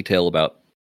bit more detail about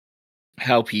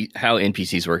how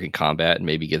NPCs work in combat and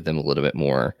maybe give them a little bit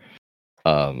more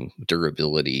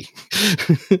durability.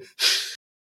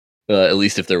 At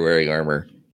least if they're wearing armor,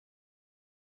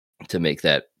 to make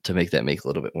that make a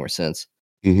little bit more sense.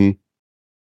 Mm-hmm.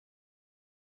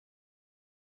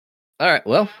 All right,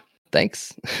 well,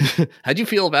 thanks. How'd you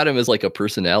feel about him as like a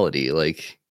personality?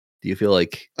 Like, do you feel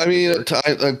like? I mean, at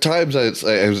times I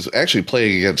was actually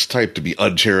playing against type to be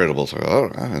uncharitable.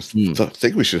 So I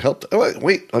think we should help them. Oh,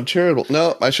 wait, uncharitable?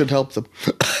 No, I should help them.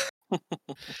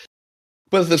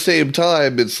 But at the same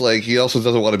time, it's like he also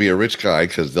doesn't want to be a rich guy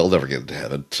because they'll never get into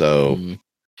heaven. So,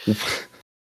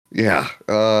 yeah,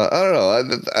 I don't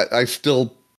know. I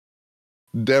still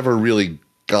never really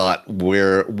got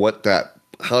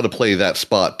how to play that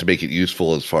spot to make it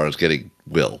useful as far as getting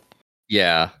will.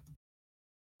 Yeah.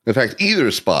 In fact,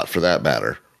 either spot for that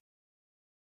matter.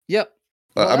 Yep.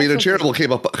 Well, I mean, uncharitable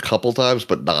came up a couple times,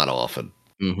 but not often.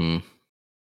 Mm-hmm.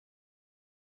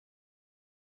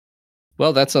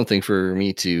 Well, that's something for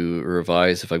me to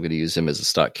revise if I'm going to use him as a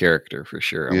stock character for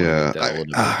sure. I want to make that a little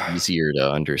bit easier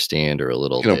to understand, or a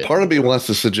little. Part of me wants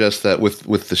to suggest that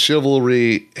with the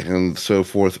chivalry and so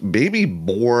forth, maybe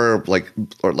more like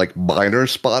minor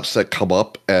spots that come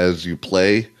up as you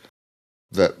play.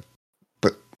 But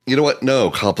you know what?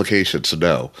 No complications.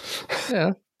 No.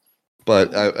 Yeah.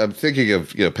 But I'm thinking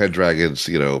of Pendragon's.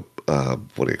 What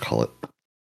do you call it?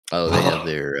 Oh, they have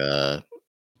their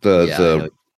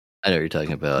I know what you're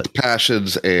talking about.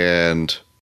 Passions and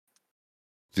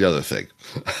the other thing.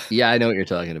 Yeah, I know what you're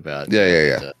talking about.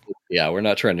 Yeah. Yeah, we're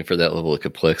not trying for that level of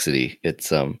complexity.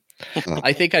 It's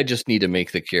I think I just need to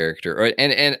make the character,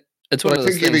 and it's one of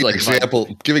those things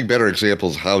like giving better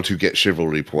examples how to get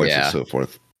chivalry points and so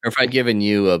forth. Or if I'd given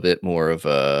you a bit more of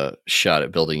a shot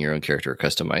at building your own character,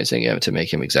 customizing him to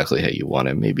make him exactly how you want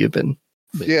him, maybe have been.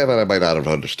 Yeah, but I might not have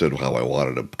understood how I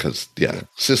wanted him because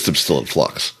system's still in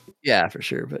flux. Yeah, for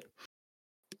sure. But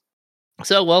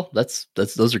so that's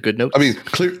those are good notes. I mean,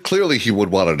 clearly he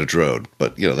would want a drone,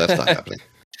 but that's not happening.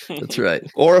 That's right.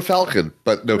 Or a falcon,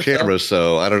 but no cameras,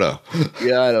 so I don't know.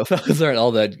 Yeah, I know falcons aren't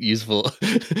all that useful,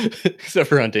 except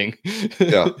for hunting.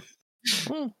 Yeah.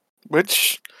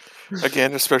 Which,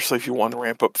 again, especially if you want to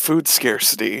ramp up food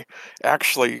scarcity,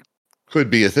 actually could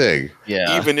be a thing.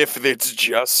 Yeah. Even if it's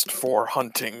just for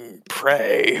hunting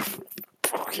prey,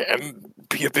 can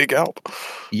be a big help.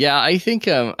 Yeah, I think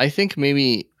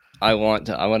maybe I want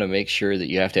to make sure that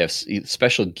you have to have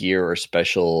special gear or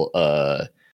special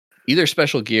either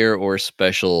special gear or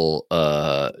special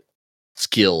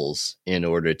skills in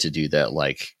order to do that,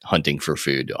 like hunting for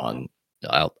food on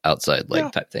outside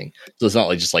type thing. So it's not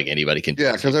like just like anybody can.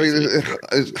 Yeah, because I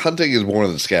mean, hunting is more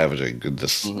than scavenging in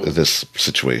this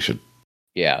situation.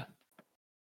 Yeah.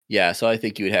 Yeah, so I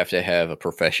think you would have to have a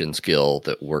profession skill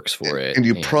that works for it. And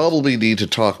you probably need to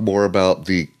talk more about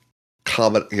the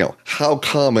common, how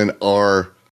common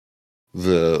are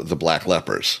the black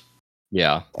lepers?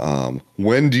 Yeah.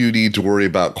 When do you need to worry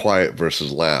about quiet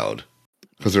versus loud?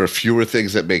 Because there are fewer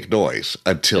things that make noise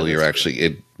until you're actually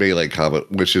in melee combat,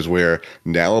 which is where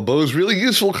now a bow is really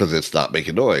useful because it's not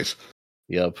making noise.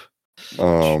 Yep.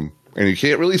 And you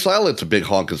can't really silence a big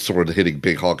honking sword hitting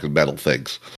big honking metal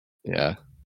things. Yeah.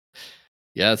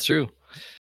 Yeah, that's true.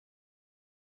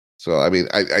 So, I mean,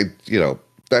 I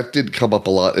that did come up a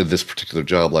lot in this particular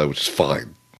job line, which is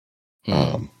fine.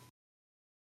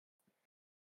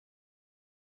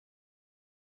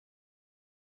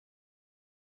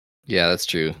 Yeah, that's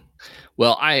true.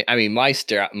 Well, I mean, my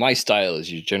style is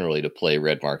generally to play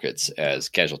red markets as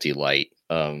casualty light.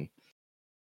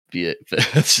 Be it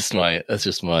that's just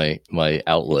my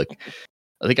outlook.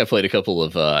 I think I played a couple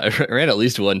of. I ran at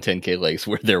least one 10K legs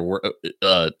where there were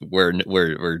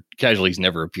where casualties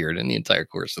never appeared in the entire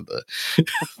course of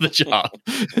the job.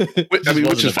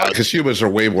 Which is fine because humans are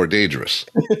way more dangerous.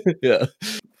 Yeah,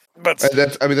 but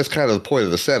that's kind of the point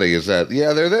of the setting is that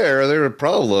they're a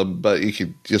problem, but you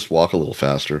can just walk a little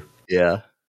faster. Yeah,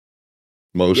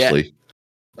 mostly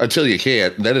until you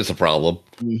can't. Then it's a problem.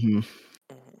 Mm-hmm.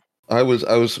 I was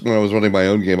when I was running my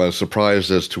own game, I was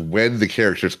surprised as to when the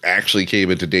characters actually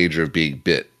came into danger of being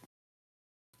bit.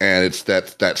 And it's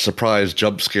that surprise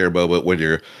jump scare moment when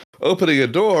you're opening a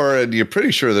door and you're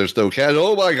pretty sure there's no cat.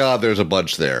 Oh my god, there's a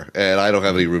bunch there, and I don't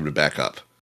have any room to back up.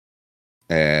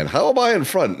 And how am I in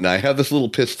front? And I have this little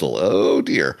pistol. Oh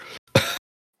dear.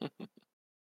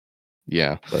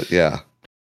 Yeah. But yeah.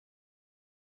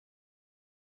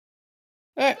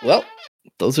 All right. Well,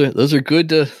 those are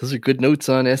good notes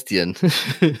on Estienne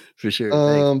for sure.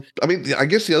 I mean, I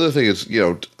guess the other thing is,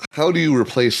 how do you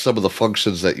replace some of the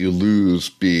functions that you lose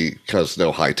because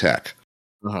no high tech,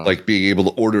 like being able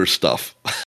to order stuff?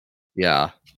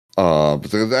 Yeah.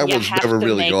 But that You was have never to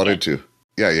really make gone it. into.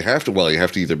 Yeah, you have to. Well, you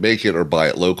have to either make it or buy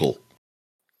it local.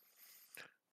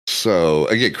 So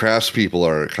again, craftspeople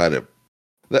are kind of.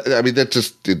 I mean, it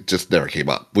just never came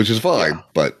up, which is fine. Yeah.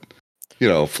 But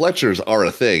Fletchers are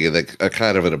a thing, and a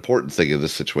kind of an important thing in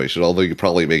this situation. Although you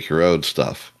probably make your own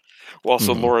stuff. Well,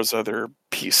 also Mhm. Laura's other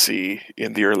PC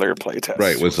in the earlier playtest,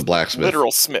 Right, was the blacksmith.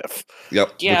 literal smith.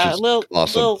 Yep. Yeah, which a is little,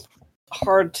 awesome. little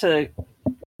hard to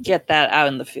get that out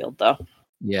in the field, though.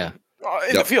 Yeah.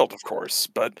 In Yep. the field, of course,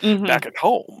 but Mhm. back at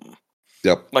home,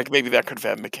 Yep. like maybe that could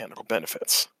have had mechanical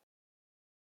benefits.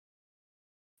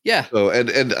 Yeah. So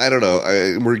and I don't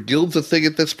know. Were guilds a thing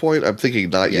at this point? I'm thinking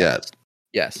not yet.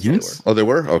 Yes. Yes. Oh, they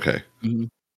were? Okay. Mhm.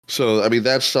 So I mean,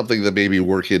 that's something that maybe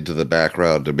work into the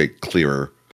background to make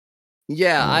clearer.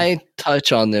 Yeah, I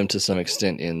touch on them to some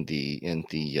extent in the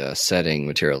setting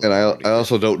material. And I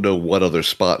also don't know what other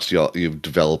spots you've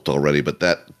developed already, but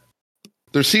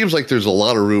there seems like there's a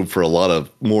lot of room for a lot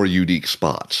of more unique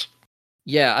spots.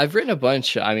 Yeah, I've written a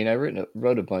bunch. I mean,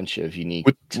 wrote a bunch of unique.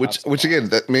 Which again,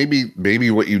 that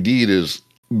maybe what you need is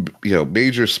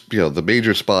major the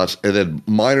major spots, and then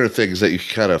minor things that you can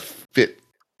kind of fit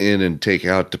in and take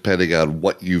out depending on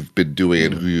what you've been doing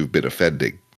and who you've been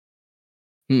offending.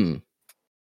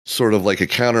 Sort of like a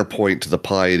counterpoint to the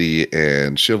piety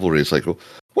and chivalry. It's like, well,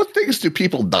 what things do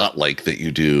people not like that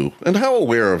you do, and how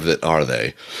aware of it are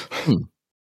they?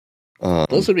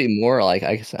 Those would be more like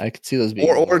I could see those being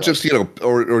or just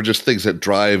or just things that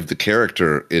drive the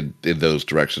character in those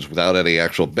directions without any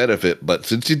actual benefit. But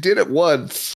since you did it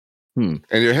once and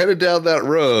you're headed down that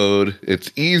road,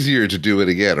 it's easier to do it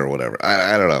again or whatever.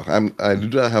 I don't know. I do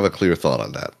not have a clear thought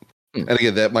on that. And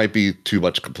again, that might be too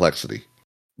much complexity.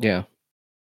 Yeah.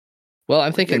 Well,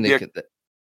 I'm thinking Maybe that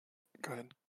Go ahead.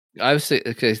 I was saying,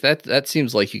 okay, that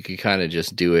seems like you could kind of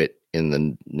just do it in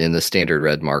the standard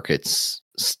Red Markets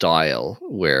style,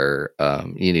 where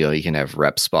you can have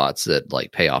rep spots that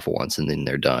like pay off once and then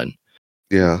they're done.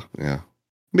 Yeah,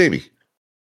 maybe.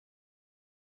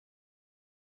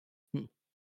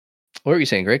 What were you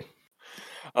saying, Greg?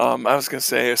 I was going to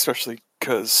say, especially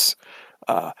because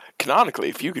canonically,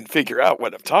 if you can figure out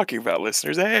what I'm talking about,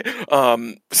 listeners,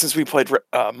 since we played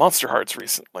Monster Hearts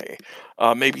recently,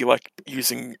 maybe like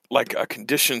using like a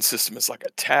condition system as like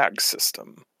a tag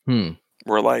system,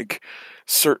 where like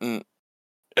certain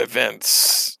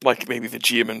events, like maybe the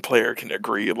GM and player can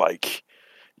agree, like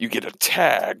you get a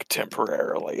tag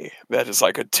temporarily that is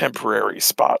like a temporary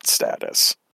spot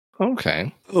status.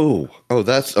 Okay. Oh,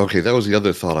 that's okay. That was the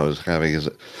other thought I was having. Is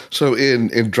so in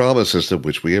Drama System,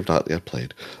 which we have not yet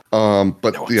played,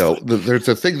 but there's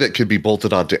a thing that can be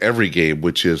bolted onto every game,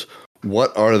 which is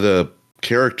what are the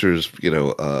characters,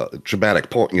 dramatic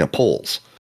polls.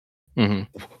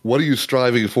 Mm-hmm. What are you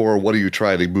striving for? What are you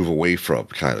trying to move away from?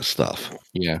 Kind of stuff.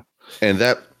 Yeah, and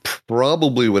that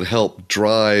probably would help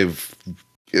drive,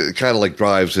 kind of like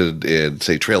drives in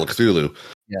say Trail of Cthulhu.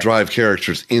 Yeah. Drive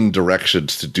characters in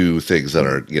directions to do things that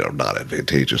are, not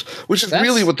advantageous, which is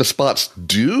really what the spots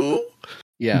do.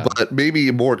 Yeah. But maybe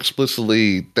more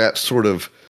explicitly, that sort of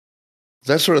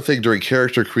thing during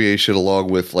character creation, along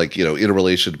with like,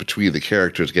 interrelation between the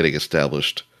characters getting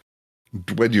established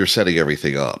when you're setting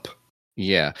everything up.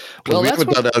 Yeah. Well, we haven't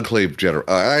done Enclave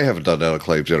I haven't done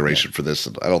Enclave Generation for this,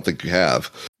 and I don't think you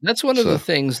have. That's one of the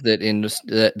things that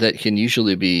that can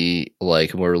usually be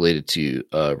like more related to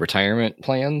retirement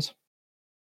plans.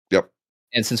 Yep.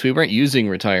 And since we weren't using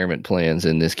retirement plans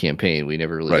in this campaign, we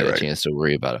never really got a chance to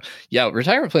worry about it. Yeah,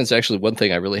 retirement plans is actually one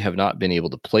thing I really have not been able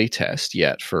to play test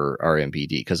yet for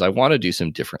RMBD, because I want to do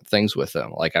some different things with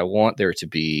them. Like I want there to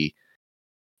be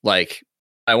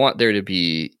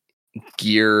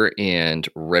gear and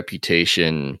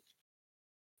reputation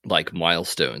like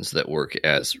milestones that work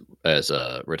as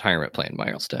retirement plan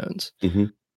milestones.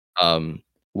 Mm-hmm.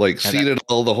 Like seen in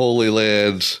all the Holy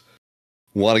Lands,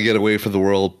 want to get away from the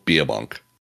world, be a monk.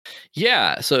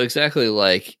 Yeah, so exactly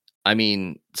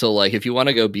if you want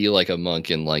to go be like a monk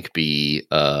and like be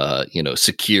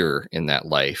secure in that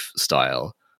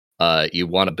lifestyle, you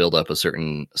want to build up a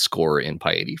certain score in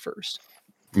piety first.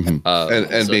 Mhm.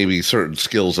 And maybe certain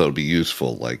skills that would be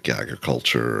useful, like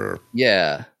agriculture or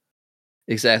yeah,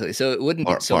 exactly. So it wouldn't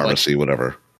pharmacy,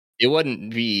 whatever. It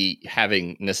wouldn't be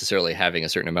necessarily having a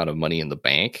certain amount of money in the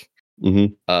bank.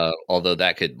 Mm-hmm. Although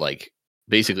that could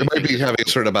basically it might be having a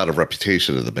certain amount of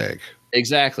reputation in the bank.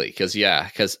 Exactly, because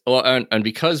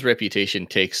because reputation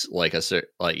takes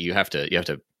you have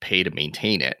to pay to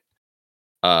maintain it.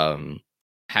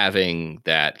 Having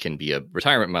that can be a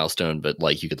retirement milestone, but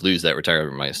you could lose that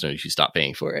retirement milestone if you stop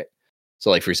paying for it.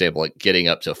 So, for example, getting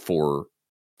up to four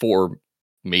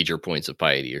major points of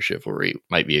piety or chivalry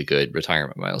might be a good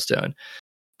retirement milestone.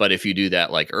 But if you do that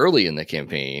early in the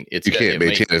campaign, you can't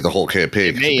maintain it the whole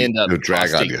campaign. It may end up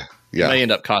drag on you. Yeah, it may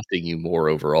end up costing you more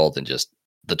overall than just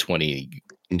the 20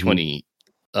 bounty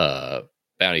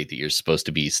that you're supposed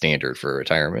to be standard for a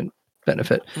retirement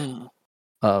benefit.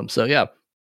 So yeah,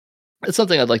 it's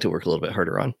something I'd like to work a little bit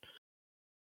harder on.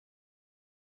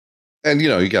 And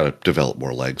you got to develop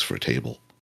more legs for a table.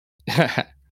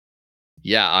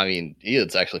 Yeah, I mean,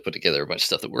 Ian's actually put together a bunch of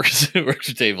stuff that works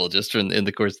for table just in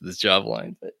the course of this job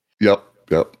line. But Yep.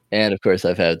 And of course,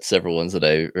 I've had several ones that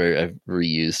I've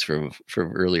reused from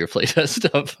earlier playtest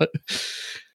stuff.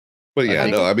 But yeah,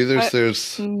 I mean,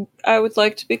 there's. I would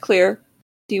like to be clear: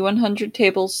 D100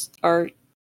 tables are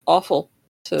awful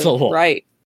to write.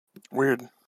 Weird.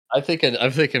 I'm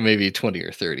thinking maybe 20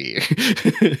 or 30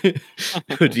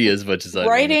 would be as much as I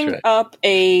writing up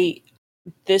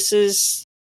this is.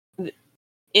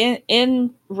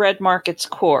 In Red Market's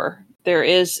core, there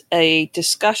is a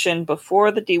discussion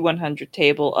before the D100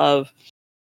 table of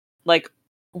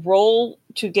roll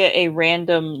to get a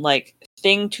random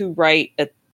thing to write a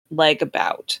leg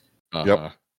about.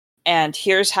 Yep. And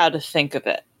here's how to think of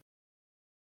it.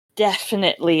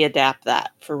 Definitely adapt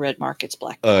that for Red Market's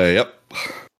Black. Yep.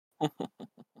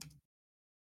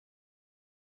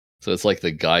 So it's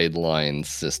the guideline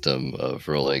system of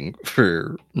rolling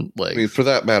for I mean, for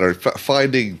that matter,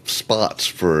 finding spots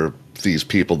for these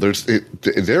people.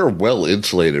 They're well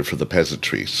insulated from the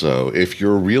peasantry. So if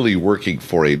you're really working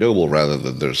for a noble rather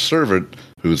than their servant,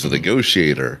 who's a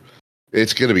negotiator,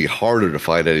 it's going to be harder to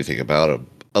find anything about them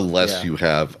unless you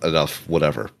have enough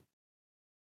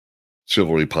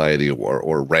chivalry, piety,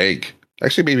 or rank.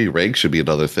 Actually, maybe rank should be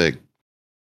another thing.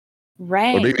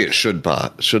 Rank. Or maybe it should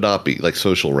not be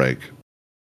social rank.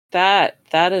 That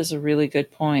is a really good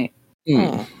point.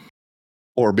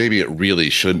 Or maybe it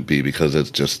really shouldn't be because it's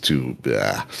just too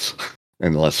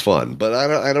and less fun. But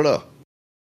I don't know.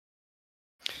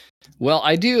 Well,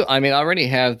 I do. I mean, I already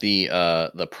have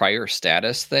the prior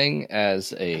status thing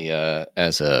as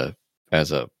a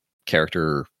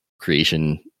character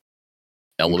creation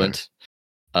element. Okay.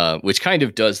 Which kind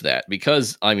of does that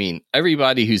because, I mean,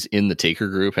 everybody who's in the Taker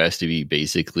group has to be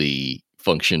basically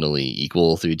functionally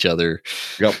equal to each other.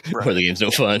 Yep. Or the game's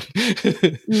no fun.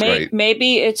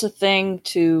 Maybe it's a thing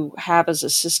to have as a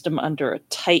system under a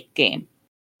tight game.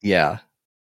 Yeah.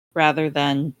 Rather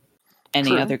than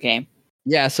any other game.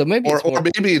 Yeah, so maybe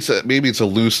maybe it's a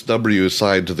loose number you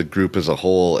assign to the group as a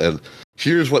whole, and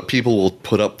here's what people will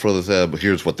put up for them,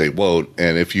 here's what they won't,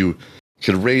 and if you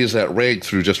can raise that rank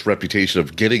through just reputation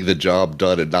of getting the job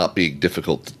done and not being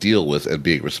difficult to deal with and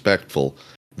being respectful,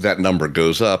 that number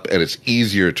goes up, and it's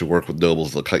easier to work with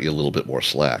nobles. They'll cut you a little bit more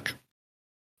slack.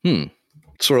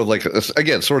 Sort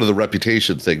of sort of the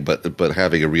reputation thing, but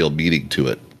having a real meaning to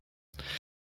it.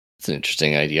 It's an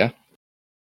interesting idea.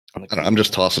 I'm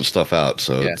just tossing stuff out,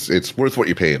 so it's worth what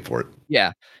you're paying for it.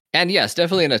 Yeah. And yes,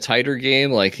 definitely in a tighter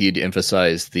game, you'd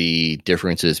emphasize the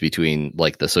differences between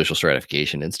the social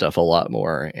stratification and stuff a lot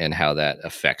more and how that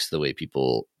affects the way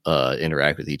people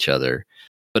interact with each other.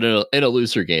 But in a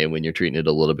looser game, when you're treating it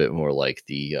a little bit more like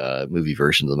the movie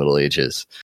version of the Middle Ages,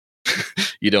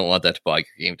 you don't want that to bog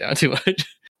your game down too much.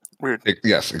 Weird.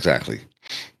 Yes, exactly.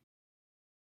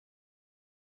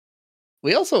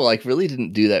 We also really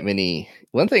didn't do that many.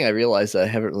 One thing I realized that I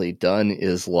haven't really done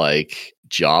is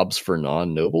jobs for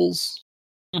non-nobles.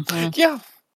 Mm-hmm. Yeah,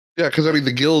 because I mean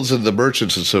the guilds and the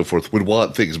merchants and so forth would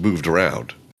want things moved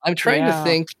around. I'm trying to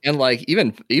think, and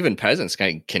even peasants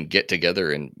can get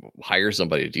together and hire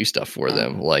somebody to do stuff for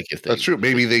them. If that's true,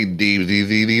 maybe they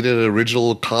need an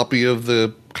original copy of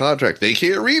the contract. They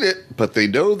can't read it, but they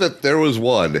know that there was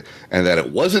one and that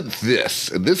it wasn't this,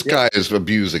 and this guy is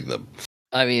abusing them.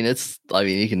 I mean,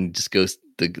 you can just go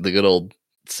the good old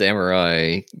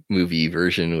samurai movie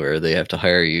version where they have to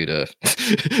hire you to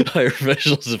hire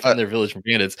professionals to defend their village from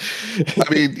bandits.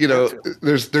 I mean,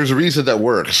 there's a reason that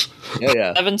works.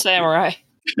 Yeah. 7 Samurai.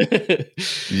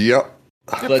 Yep.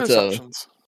 But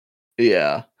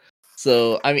yeah.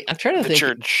 So I mean, I'm trying to think.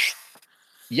 Church.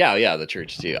 Yeah, the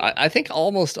church too. I think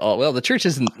almost all. Well, the church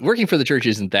isn't working for the church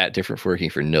isn't that different from working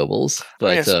for nobles,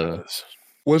 but Yes, it is.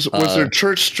 Was there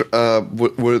church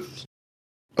with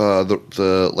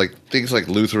the like things like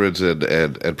Lutherans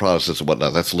and Protestants and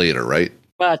whatnot? That's later, right?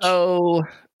 But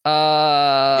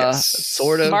Yes.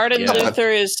 sort of. Martin yeah. Luther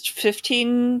is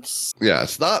 15. Yeah,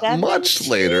 it's not much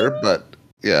 17? later, but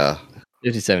yeah.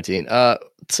 1517.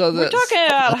 So We're talking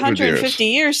about 100 years. 150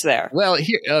 years there. Well,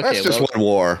 here. Okay, That's just well, one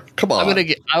war. Come on.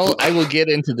 I will get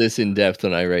into this in depth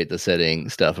when I write the setting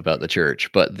stuff about the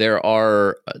church. But there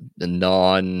are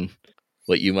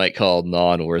what you might call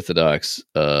non-orthodox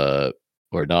or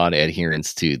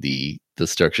non-adherents to the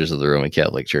structures of the Roman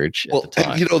Catholic Church at Well, the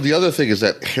time. and, the other thing is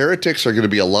that heretics are going to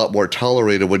be a lot more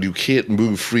tolerated when you can't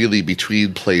move freely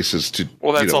between places to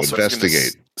Well, that's also what I was gonna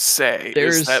investigate. say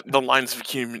There's- is that the lines of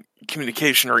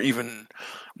communication are even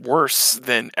worse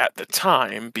than at the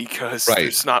time because Right.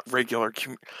 there's not regular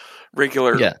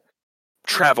Yeah.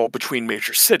 travel between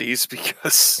major cities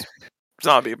because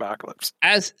zombie apocalypse.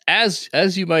 As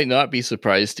you might not be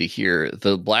surprised to hear,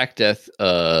 the Black Death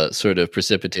sort of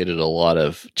precipitated a lot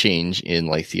of change in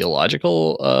like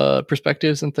theological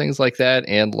perspectives and things like that,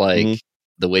 and like Mhm.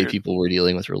 the way Weird. people were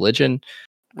dealing with religion.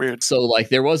 Weird. So like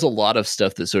there was a lot of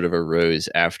stuff that sort of arose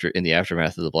in the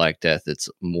aftermath of the Black Death. It's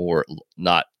more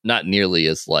not nearly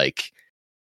as like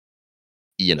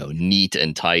neat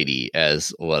and tidy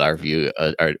as what our view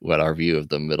of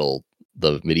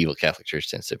the medieval Catholic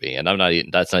Church tends to be. And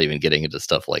that's not even getting into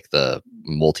stuff like the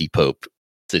multi-pope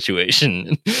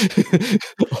situation.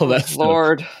 All that stuff.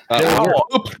 Lord.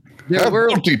 There were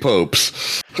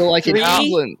Multi-popes. so like in Three?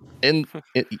 England,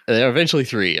 eventually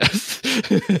three.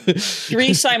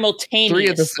 Three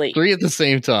simultaneously. Three at the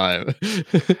same time.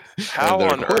 How And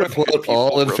they're on quote earth could unquote all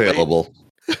people relate- infallible.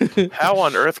 How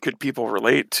on earth could people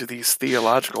relate to these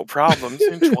theological problems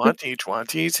in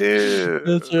 2022?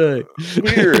 That's right.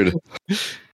 Weird.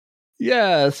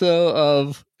 Yeah.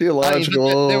 So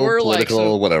Theological, there were, like,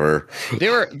 political, whatever.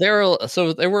 there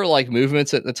were like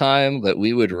movements at the time that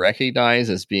we would recognize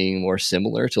as being more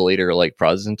similar to later like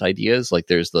Protestant ideas. Like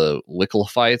there's the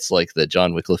Wycliffites, like the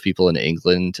John Wycliffe people in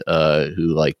England,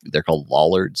 who like they're called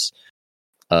Lollards.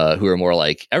 Who are more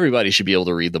like everybody should be able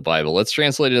to read the Bible. Let's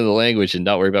translate it into the language and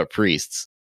not worry about priests.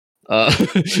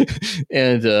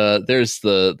 And there's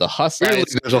the Hussites. Really,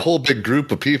 there's a whole big group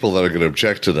of people that are going to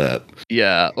object to that.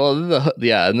 Yeah, well, and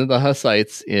then the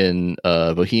Hussites in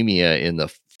Bohemia in the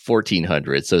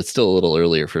 1400s. So it's still a little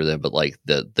earlier for them, but like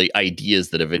the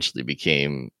ideas that eventually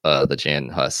became the Jan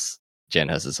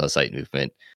Hus's Hussite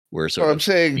movement were So sort I'm of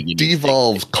saying beginning to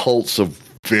devolved cults of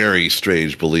very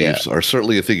strange beliefs are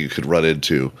certainly a thing you could run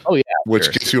into. Oh, yeah, which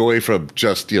sure. gets you away from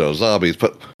just zombies.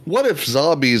 But what if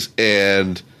zombies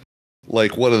and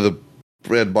like one of the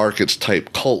red markets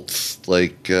type cults,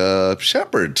 like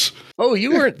shepherds? Oh,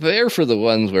 you weren't there for the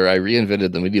ones where I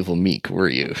reinvented the medieval meek, were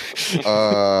you?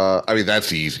 I mean,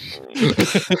 that's easy.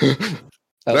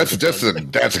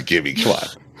 That's a gimme. Come on.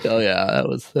 Oh yeah, that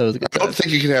was a good I don't time.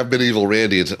 think you can have medieval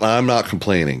Randians, and I'm not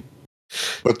complaining.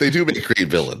 But they do make great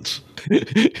villains.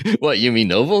 What, you mean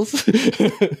nobles?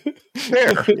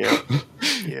 Fair. Yep.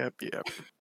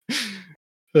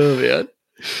 Oh man.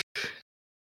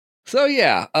 So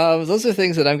yeah, those are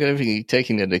things that I'm going to be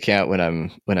taking into account when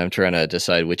I'm trying to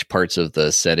decide which parts of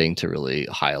the setting to really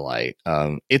highlight.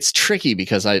 It's tricky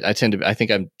because I tend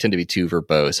to be too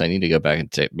verbose. I need to go back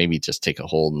and maybe just take a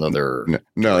whole nother.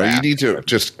 No, you draft. need to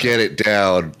just get it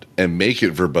down and make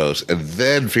it verbose, and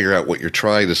then figure out what you're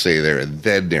trying to say there, and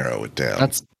then narrow it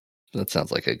down. That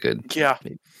sounds like a good. Yeah.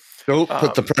 Don't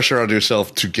put the pressure on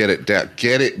yourself to get it down.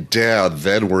 Get it down,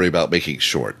 then worry about making it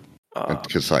short and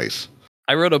concise.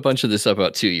 I wrote a bunch of this up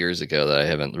about 2 years ago that I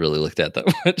haven't really looked at that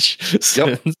much.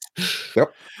 Yep.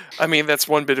 Yep. I mean, that's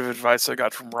one bit of advice I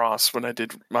got from Ross when I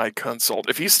did my consult.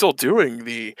 If he's still doing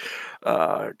the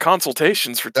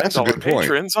consultations for That's a $10 good point.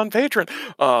 patrons on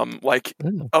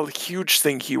Patreon, a huge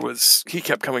thing he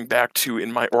kept coming back to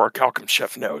in my Orichalcum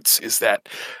Chef notes is that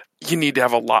you need to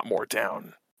have a lot more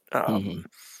down.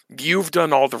 You've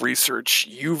done all the research,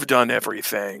 you've done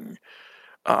everything.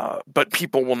 But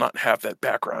people will not have that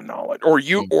background knowledge, or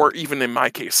even in my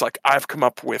case, like I've come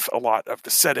up with a lot of the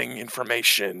setting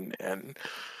information and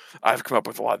I've come up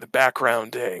with a lot of the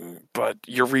backgrounding, but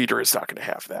your reader is not going to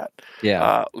have that.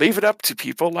 Yeah. Leave it up to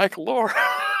people like Laura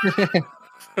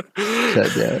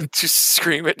to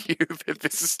scream at you that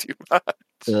this is too much.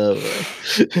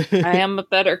 I am a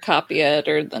better copy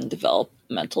editor than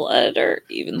developmental editor,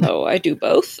 even though I do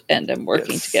both, and I'm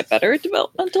working to get better at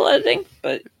developmental editing.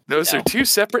 But those are two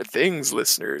separate things,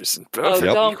 listeners. Oh, Both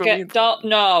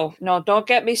don't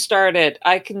get me started.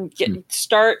 I can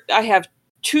start. I have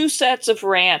two sets of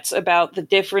rants about the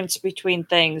difference between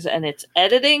things, and it's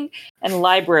editing and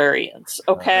librarians.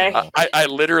 Okay, I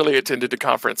literally attended a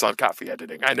conference on copy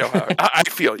editing. I know how. I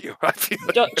feel you. I feel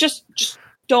don't just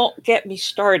don't get me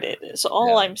started. Is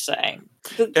all I'm saying.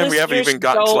 The and we haven't even listeners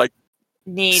gotten to don't like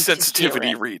need sensitivity to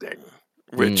hear it. reading,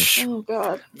 which Oh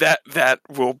God, that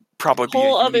will probably be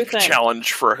Whole a other unique thing.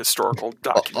 challenge for a historical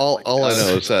document. All I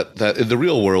know is that in the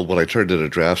real world, when I turned in a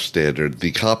draft standard,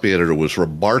 the copy editor was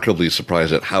remarkably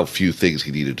surprised at how few things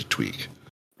he needed to tweak.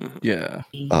 Yeah.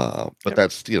 But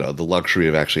that's, the luxury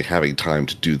of actually having time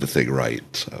to do the thing right.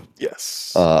 So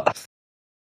Yes.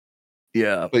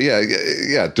 Yeah. But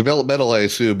yeah, developmental, I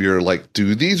assume you're like,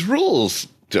 do these rules,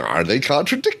 are they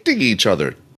contradicting each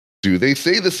other? Do they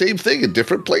say the same thing in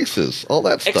different places? All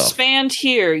that stuff. expand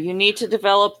here. You need to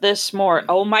develop this more.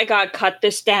 Oh my God, cut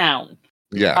this down.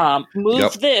 Yeah.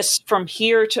 Move this from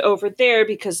here to over there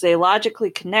because they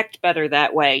logically connect better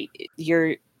that way.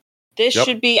 This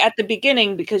should be at the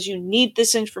beginning because you need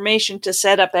this information to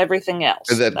set up everything else.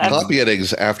 And then copy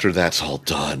editing's after that's all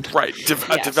done. Right.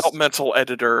 A developmental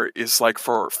editor is like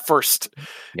for first,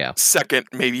 second,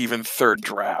 maybe even third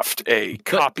draft. A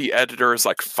copy editor is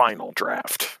like final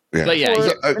draft. Yeah.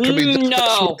 But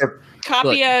no.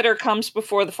 Copy editor comes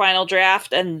before the final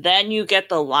draft, and then you get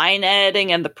the line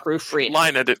editing and the proofreading.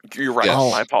 Line edit, you're right.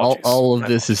 All, My apologies. all of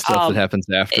this is stuff that happens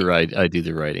after I do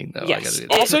the writing, though. Yes. I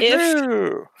gotta do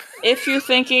that. If you're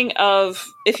thinking of,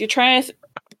 if you're trying to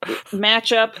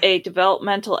match up a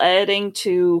developmental editing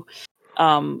to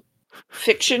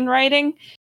fiction writing,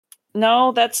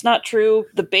 no, that's not true.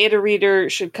 The beta reader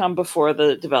should come before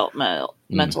the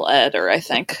developmental editor, I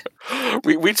think.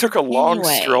 We took a long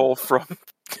stroll from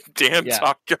Dan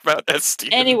talking about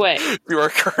ST. Anyway, to our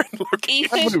current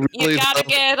location. Ethan, you gotta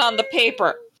get it on the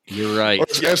paper. You're right. Or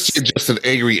is ST just an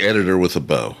angry editor with a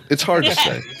bow? It's hard to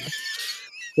say.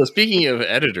 So speaking of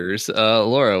editors,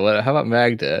 Laura, how about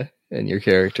Magda and your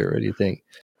character? What do you think?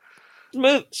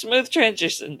 Smooth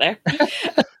transition there.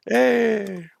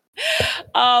 Hey.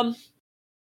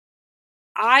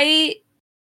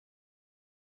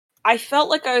 I felt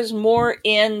like I was more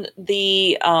in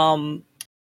the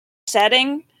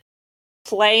setting,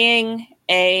 playing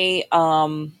a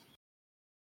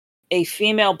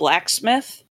female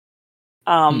blacksmith.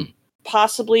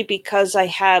 Possibly because I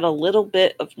had a little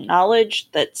bit of knowledge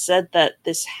that said that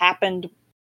this happened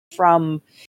from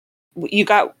you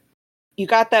got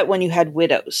that when you had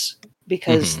widows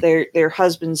because their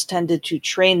husbands tended to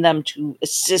train them to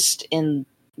assist in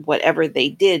whatever they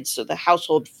did so the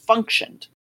household functioned.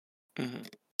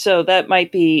 So that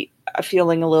might be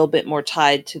feeling a little bit more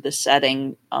tied to the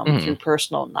setting through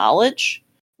personal knowledge.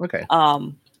 Okay.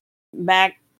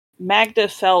 Magda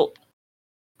felt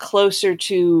closer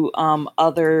to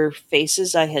other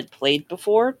faces I had played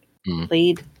before.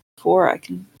 I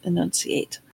can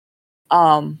enunciate.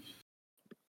 But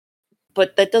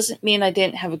that doesn't mean I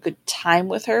didn't have a good time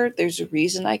with her. There's a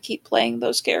reason I keep playing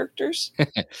those characters.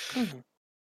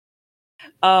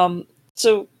 But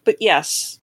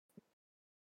yes.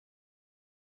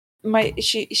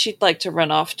 She'd like to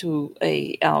run off to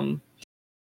a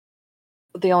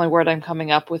the only word I'm coming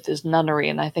up with is nunnery,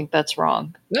 and I think that's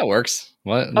wrong. That works.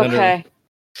 What? Okay.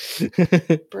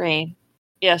 Brain.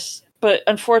 Yes. But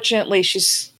unfortunately,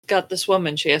 she's got this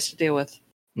woman she has to deal with.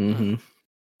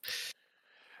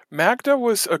 Magda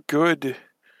was a good...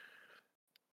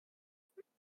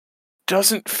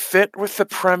 doesn't fit with the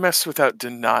premise without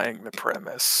denying the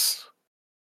premise.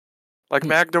 Like,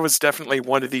 Magda was definitely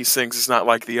one of these things is not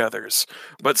like the others,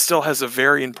 but still has a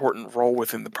very important role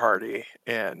within the party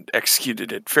and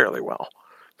executed it fairly well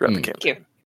throughout the campaign.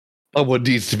 Someone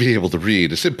needs to be able to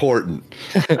read. It's important.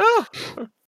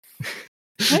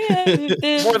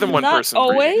 More than one person.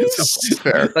 Always.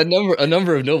 Fair. A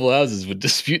number of noble houses would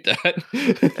dispute that.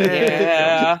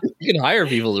 Yeah. You can hire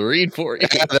people to read for you.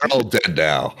 Yeah, they're all dead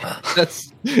now.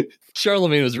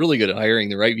 Charlemagne was really good at hiring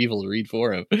the right people to read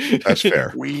for him. That's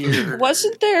fair. Weird.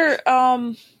 Wasn't there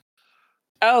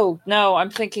oh no, I'm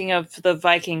thinking of the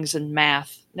Vikings and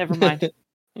math. Never mind.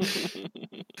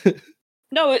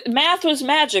 No, math was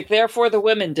magic, therefore the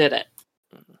women did it.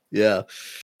 Yeah.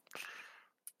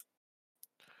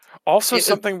 Also,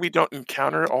 something we don't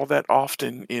encounter all that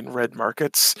often in red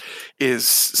markets is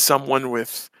someone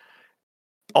with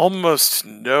almost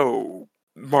no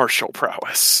martial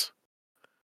prowess.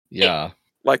 Yeah.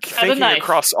 Like, thinking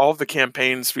across all of the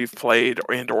campaigns we've played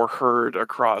and or heard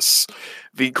across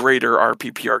the greater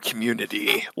RPPR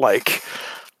community, like,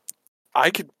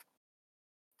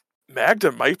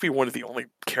 Magda might be one of the only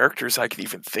characters I can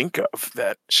even think of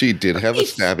that... She did have a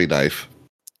stabby knife.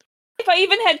 If I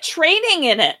even had training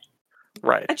in it.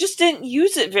 Right. I just didn't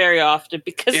use it very often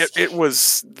because It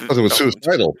was. Because it was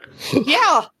suicidal.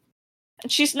 yeah,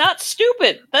 and she's not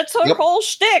stupid. That's her Yep. whole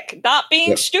shtick, not being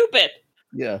Yep. stupid.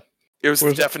 Yeah. It was the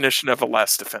Whereas- definition of a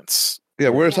last defense. Yeah,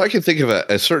 whereas I can think of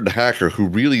a certain hacker who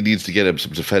really needs to get him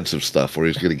some defensive stuff where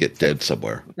he's going to get dead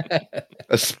somewhere.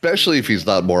 Especially if he's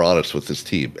not more honest with his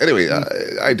team. Anyway,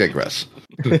 I digress.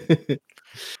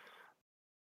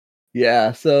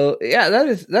 Yeah, so yeah, that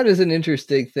is an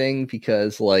interesting thing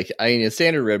because, like, I mean, in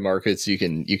standard red markets, you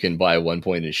can buy 1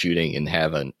 point in shooting and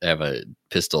have a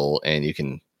pistol, and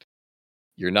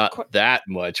you're not that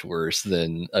much worse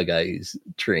than a guy who's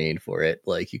trained for it.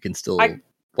 Like, you can still I light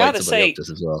gotta somebody say, up just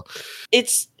as well.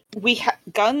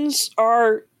 Guns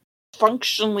are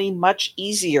functionally much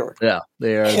easier Yeah,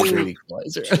 they are a to- great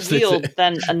equalizer. to wield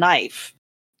than a knife.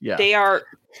 Yeah, They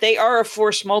are a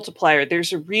force multiplier.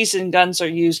 There's a reason guns are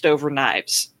used over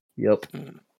knives. yep.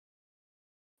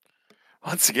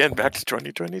 Once again, back to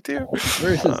 2022.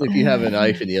 Versus if you have a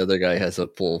knife and the other guy has a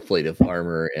full plate of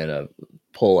armor and a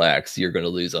pole axe, you're going to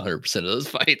lose 100% of those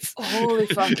fights. Holy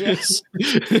fuck yes!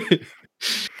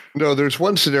 No, there's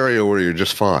one scenario where you're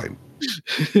just fine.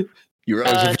 You're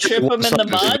There's a very trip 'em in the one-sided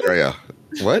mud? scenario.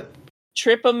 What?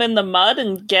 Trip them in the mud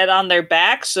and get on their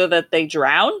back so that they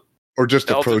drown. Or just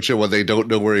Elton- approach it when they don't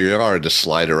know where you are and just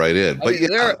slide it right in. I But mean,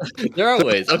 yeah, there are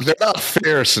ways. they're not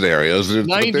fair scenarios. But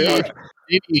they are.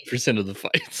 98% of the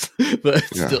fights, but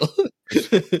Yeah. still.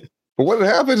 But what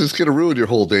happens is going to ruin your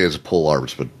whole day as a pole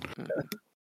armsman.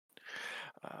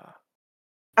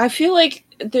 I feel like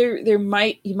you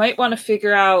might want to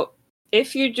figure out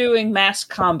if you're doing mass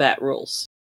combat rules.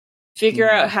 Figure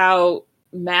out how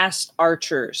massed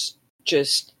archers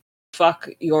just fuck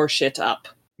your shit up.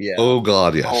 Yeah. Oh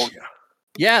God, yes. Oh, yeah.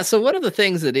 Yeah, so one of the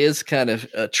things that is kind of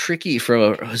tricky from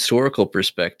a historical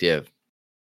perspective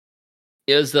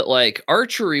is that, like,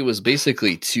 archery was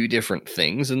basically two different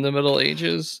things in the Middle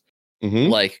Ages. Mhm.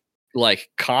 Like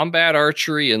combat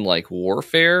archery and like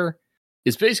warfare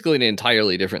is basically an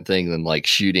entirely different thing than like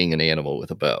shooting an animal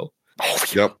with a bow, Oh,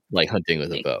 yeah. Yep. like hunting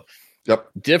with a bow. Yep.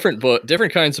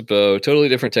 Different kinds of bow, totally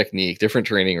different technique, different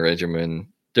training regimen,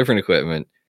 different equipment.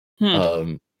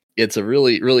 It's a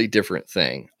really, really different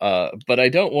thing. But I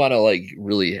don't want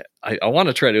to I want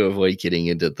to try to avoid getting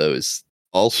into those.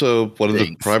 Also, one of the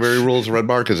Thanks. primary rules of Red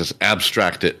Mark is just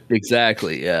abstract it.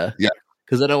 Exactly. Yeah. Yeah.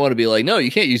 Because I don't want to be like, no, you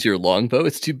can't use your longbow.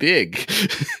 It's too big.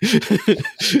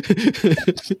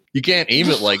 You can't aim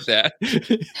it like that.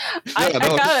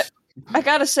 I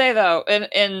gotta say though,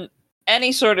 in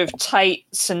any sort of tight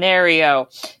scenario,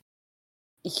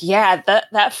 yeah,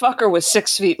 that fucker was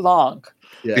 6 feet long.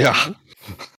 Yeah.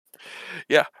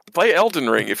 Play Elden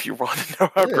Ring if you want to know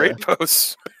how Yeah. great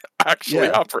bows actually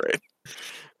Yeah. operate.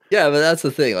 Yeah, but that's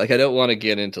the thing. Like, I don't want to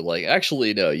get into like,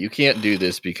 actually, no, you can't do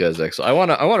this because X. I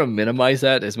want to minimize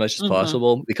that as much as Mhm.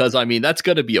 possible because I mean that's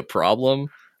going to be a problem,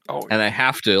 Oh, and I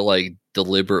have to like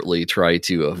deliberately try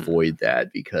to avoid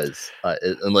that because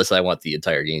unless I want the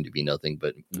entire game to be nothing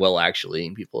but actually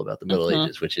people about the Middle Mhm.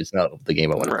 Ages, which is not the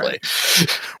game I want to Right. play.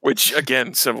 which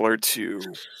again, similar to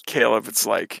Caleb, it's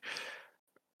like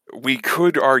we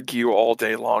could argue all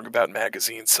day long about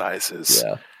magazine sizes.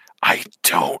 Yeah. I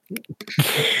don't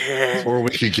care. Or we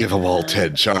could give them all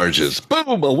 10 charges.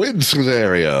 Boom, a win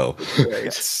scenario.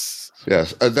 Yes.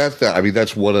 Yes, that's that. I mean,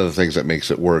 that's one of the things that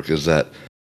makes it work is that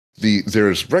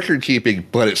there's record keeping,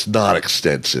 but it's not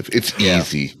extensive. It's Yeah.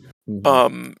 easy.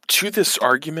 To this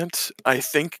argument, I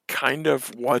think kind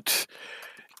of what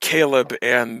Caleb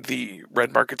and the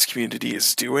Red Markets community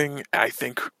is doing, I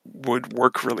think would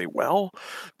work really well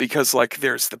because, like,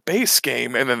 there's the base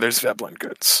game and then there's Veblen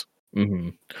goods. Mm-hmm.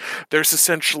 There's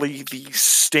essentially the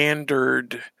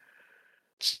standard.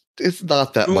 It's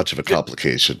not that Ooh, much of a yeah.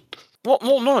 complication.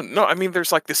 Well, no. I mean,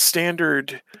 there's like the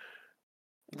standard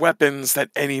weapons that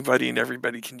anybody and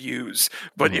everybody can use.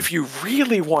 But Mhm. if you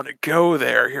really want to go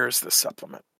there, here's the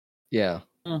supplement. Yeah.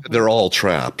 They're all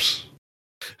traps.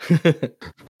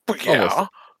 But yeah.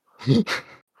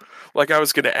 Like I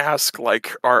was going to ask,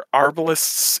 like, are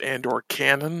arbalists and or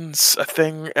cannons a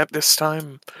thing at this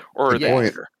time, or are Good they point.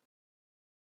 later?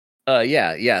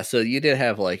 Yeah. So you did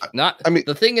have like not. I mean-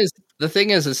 the thing is,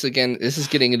 this again, this is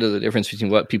getting into the difference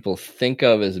between what people think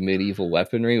of as medieval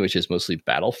weaponry, which is mostly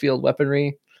battlefield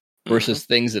weaponry, versus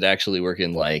things that actually work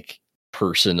in like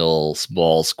personal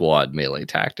small squad melee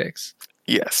tactics.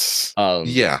 Yes.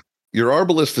 Yeah. Your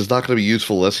arbalist is not going to be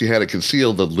useful unless you had it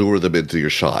concealed and lure them into your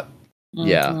shot.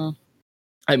 Yeah. Mhm.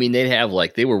 I mean, they'd have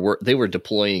like they were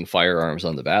deploying firearms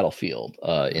on the battlefield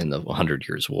in the 100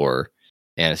 Years' War,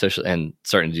 and especially and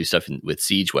starting to do stuff with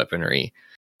siege weaponry.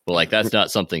 But like that's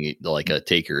not something like a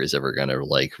taker is ever gonna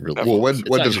like really. Well, when it's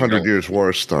when not does gonna 100 go- Years'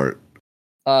 War start?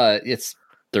 It's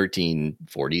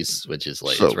 1340s, which is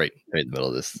like So- it's right in the middle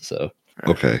of this. So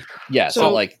Okay. yeah, so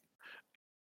So- like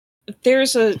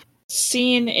There's a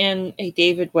scene in a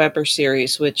David Weber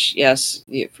series, which, yes,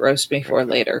 you roast me for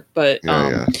later, but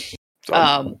Yeah,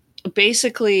 So,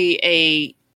 basically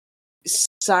a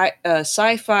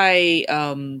sci-fi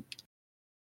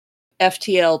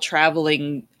FTL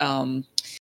traveling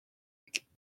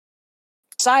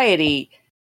society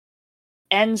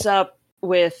ends up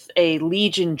with a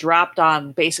legion dropped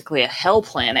on basically a hell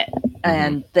planet,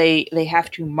 and they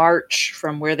have to march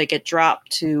from where they get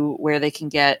dropped to where they can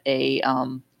get a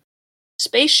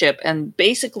spaceship and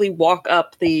basically walk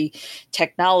up the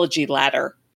technology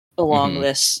ladder along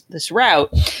this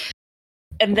route.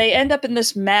 And they end up in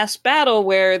this mass battle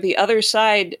where the other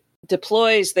side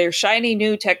deploys their shiny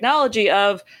new technology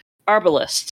of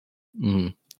arbalists.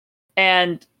 mhm.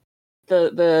 And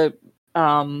the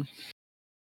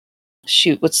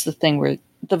shoot, what's the thing where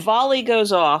the volley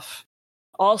goes off,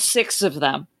 all 6 of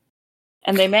them,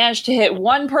 and they manage to hit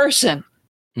one person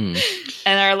Hmm.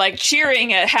 and are like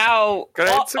cheering at how Great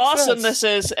awesome success. this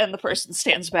is, and the person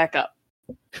stands back up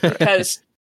because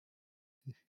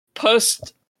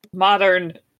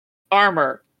post-modern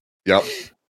armor. Yep.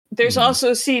 There's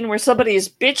also a scene where somebody is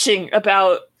bitching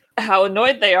about how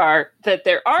annoyed they are that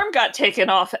their arm got taken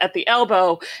off at the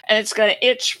elbow and it's going to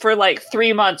itch for like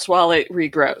 3 months while it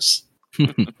regrows.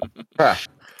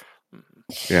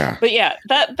 Yeah. But yeah,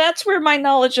 that's where my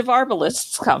knowledge of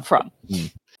arbalists come from.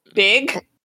 Big,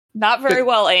 not very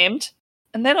well aimed,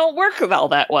 and they don't work all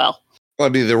that well. Well,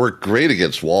 I mean, they work great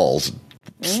against walls,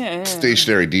 Yeah.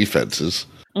 stationary defenses,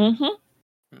 Mm-hmm.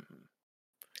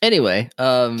 Anyway,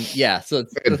 yeah. So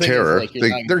the and thing is, terror. like,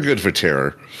 They're good for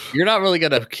terror. you're not really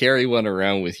gonna carry one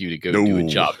around with you to go do a No.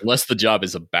 job, unless the job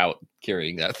is about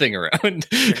carrying that thing around.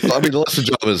 Well, I mean, unless the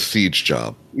job is a siege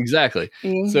job. Exactly.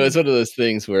 So it's one of those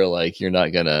things where like you're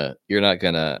not gonna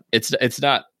it's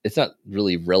not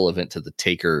really relevant to the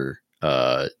taker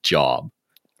job.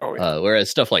 oh, yeah. Whereas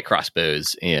stuff like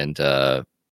crossbows and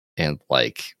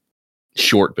like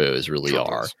short bows really Short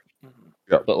are. bows.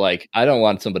 But like I don't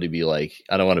want to be like,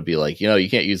 you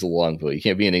can't use a longbow. You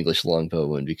can't be an English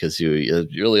longbowman because you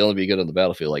really only be good on the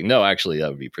battlefield. Like, no, actually that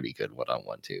would be pretty good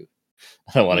one-on-one too.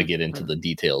 I don't want to get into the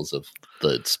details of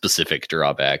the specific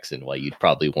drawbacks and why you'd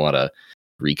probably want a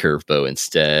recurve bow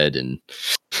instead and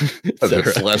et It's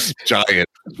cetera. less giant.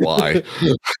 Why?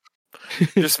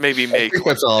 Just maybe I make think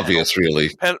that's obvious,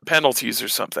 really. penalties or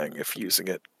something if using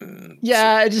it. Mm,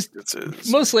 Yeah, I just it's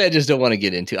mostly I just don't want to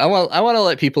get into. I want to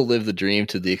let people live the dream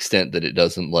to the extent that it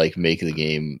doesn't like make the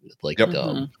game like Yep.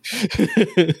 dumb.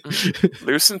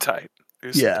 loose and tight.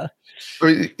 Loose and Yeah. I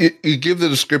mean, you give the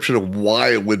description of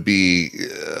why it would be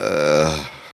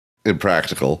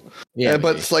impractical. Yeah,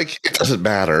 But it's like, it doesn't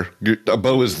matter. A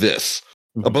bow is this.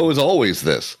 A bow is always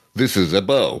this. This is a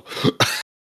bow.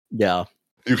 yeah.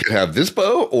 You can have this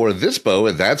bow or this bow,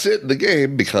 and that's it in the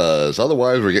game, because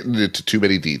otherwise we're getting into too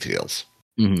many details.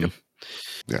 Mhm.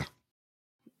 Yeah.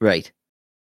 Right.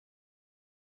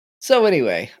 So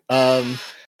anyway, how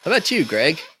about you,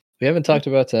 Greg? We haven't talked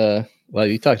about well,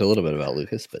 you talked a little bit about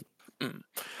Lucas, but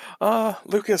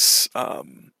Lucas,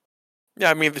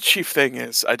 yeah, I mean, the chief thing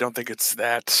is, I don't think it's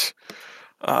that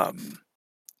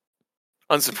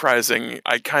unsurprising.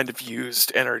 I kind of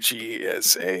used energy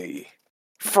as a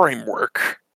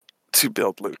framework to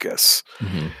build Lucas.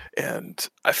 And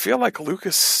I feel like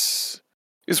Lucas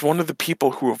is one of the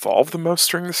people who evolved the most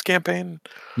during this campaign.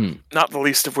 Not the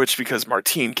least of which because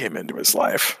Martine came into his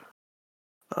life.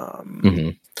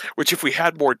 Which, if we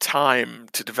had more time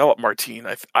to develop Martine,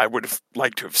 I would have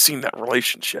liked to have seen that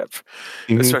relationship,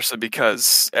 especially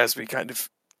because, as we kind of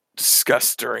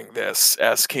discussed during this,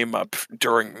 as came up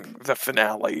during the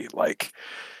finale, like,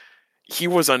 he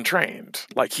was untrained.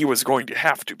 Like, he was going to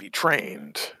have to be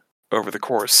trained over the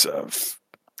course of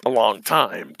a long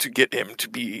time to get him to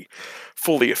be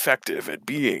fully effective at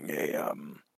being a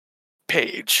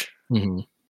page.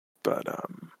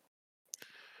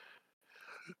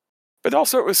 But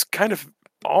also it was kind of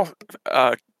a lot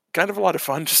of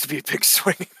fun just to be a big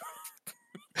swing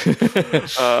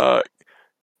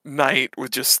knight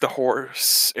with just the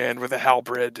horse and with a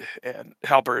halberd and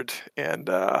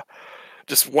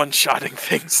just one-shotting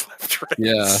things left, right,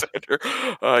 Yeah. and center.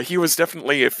 He was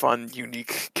definitely a fun,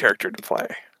 unique character to play.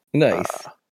 Nice.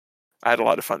 I had a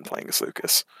lot of fun playing as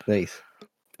Lucas. Nice.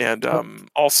 And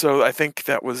also, I think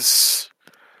that was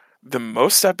the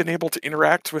most I've been able to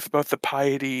interact with both the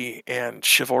Piety and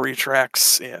Chivalry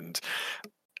tracks. And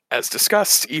as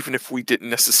discussed, even if we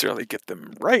didn't necessarily get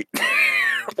them right,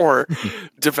 or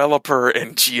developer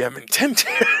and GM intended,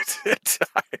 at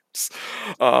times.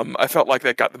 I felt like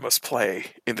that got the most play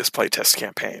in this playtest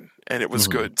campaign, and it was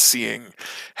Mhm. good seeing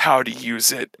how to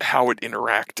use it, how it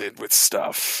interacted with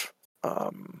stuff.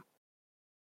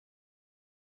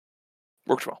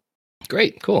 Worked well.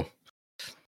 Great, cool.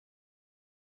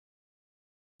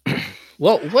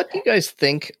 Well, what do you guys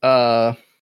think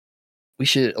we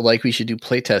should do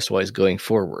playtest wise going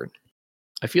forward?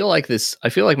 I feel like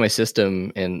my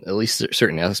system and at least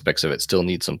certain aspects of it still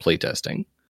need some playtesting.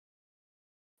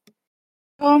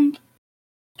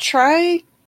 Try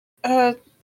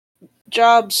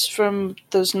jobs from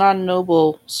those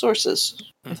non-noble sources,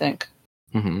 I think.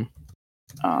 Mm-hmm.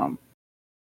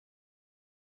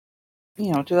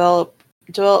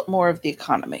 Develop more of the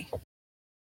economy.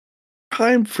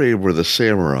 Time frame were the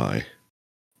samurai.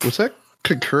 Was that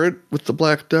concurrent with the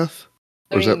Black Death?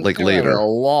 Or was that like later? A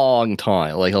long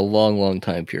time, like a long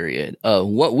time period.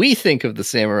 What we think of the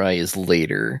samurai is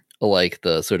later, like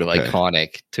the sort of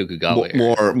iconic Tokugawa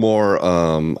era. More But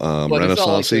it's not like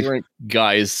Renaissance-y. there weren't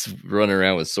guys running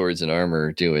around with swords and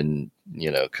armor doing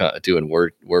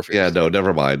warfare. Yeah, no,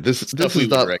 never mind. This is not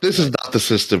the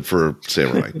system for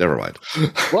samurai. Never mind.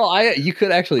 Well, you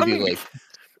could actually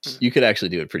you could actually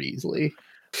do it pretty easily.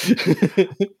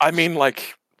 I mean,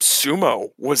 like, sumo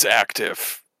was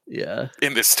active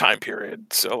in this time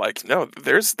period. So, like, no,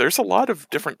 there's a lot of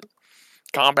different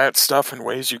combat stuff and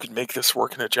ways you can make this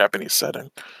work in a Japanese setting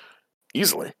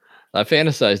easily. I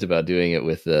fantasized about doing it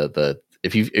with the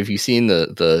if you've seen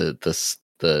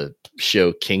the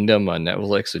show Kingdom on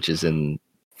Netflix, which is in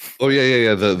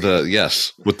the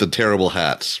yes, with the terrible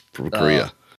hats from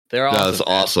Korea. They're awesome. That's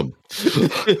awesome.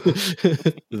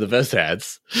 The best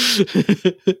hats.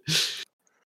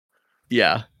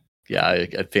 Yeah, I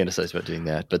fantasized about doing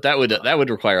that, but that would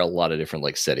require a lot of different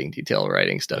like setting detail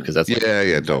writing stuff because that's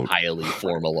highly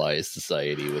formalized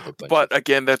society with a bunch. But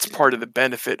again, that's part of the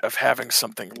benefit of having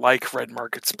something like Red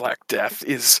Market's Black Death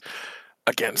is,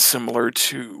 again, similar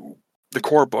to the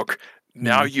core book.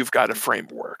 Now you've got a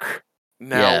framework.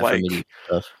 Now,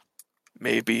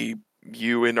 maybe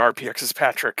you and RPX's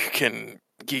Patrick can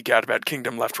geek out about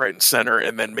Kingdom left, right, and center,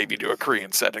 and then maybe do a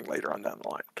Korean setting later on down the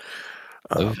line.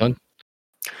 That'd be fun.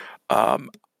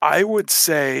 I would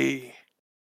say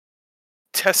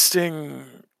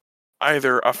testing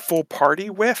either a full party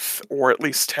with, or at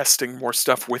least testing more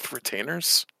stuff with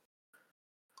retainers.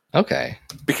 Okay.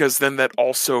 Because then that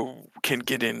also can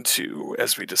get into,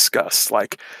 as we discussed,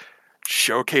 like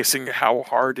showcasing how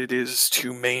hard it is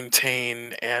to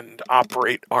maintain and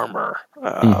operate armor.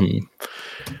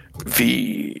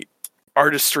 The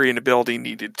artistry and ability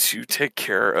needed to take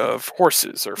care of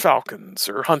horses or falcons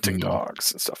or hunting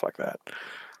dogs and stuff like that.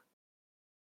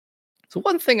 So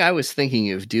one thing I was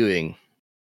thinking of doing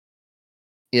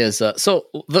is so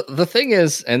the thing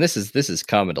is, and this is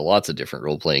common to lots of different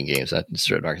role playing games, not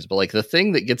just Red Markets, but like the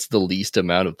thing that gets the least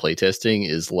amount of playtesting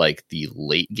is like the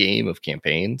late game of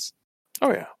campaigns.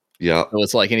 Oh yeah. Yeah. So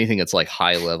it's like anything that's like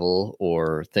high level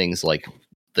or things like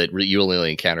that you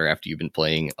only encounter after you've been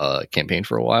playing a campaign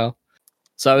for a while.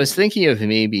 So I was thinking of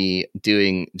maybe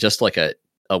doing just like a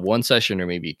 1 session or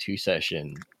maybe 2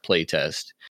 session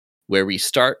playtest where we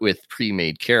start with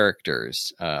pre-made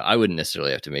characters. I wouldn't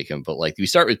necessarily have to make them, but like we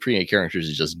start with pre-made characters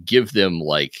and just give them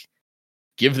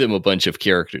a bunch of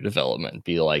character development.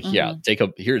 Be like, spend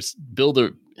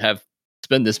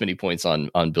this many points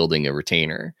on building a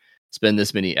retainer. Spend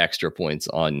this many extra points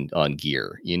on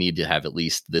gear. You need to have at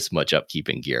least this much upkeep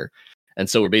in gear. And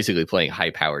so we're basically playing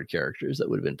high-powered characters that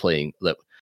would have been playing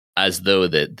as though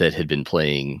that had been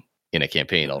playing in a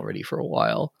campaign already for a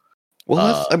while.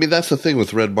 Well, that's the thing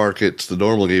with Red Markets. The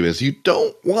normal game is you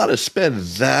don't want to spend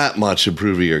that much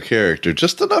improving your character,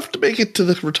 just enough to make it to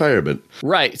the retirement.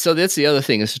 Right. So that's the other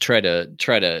thing is to try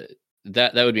to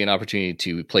that would be an opportunity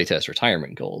to playtest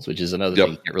retirement goals, which is another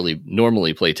thing you can't really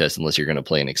normally playtest unless you're going to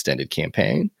play an extended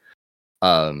campaign.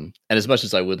 And as much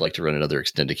as I would like to run another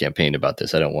extended campaign about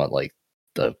this, I don't want like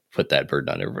to put that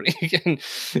burden on everybody again.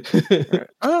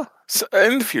 So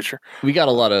in the future, we got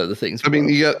a lot of the things. I mean,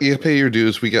 you pay your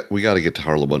dues. We got to get to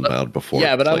Harlem Unbound before.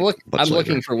 Yeah, but I'm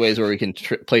looking for ways where we can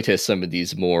playtest some of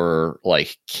these more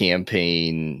like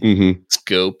campaign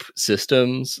scope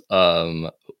systems.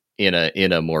 In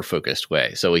a more focused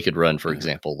way. So we could run, for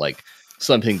example, like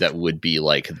something that would be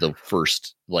like the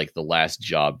last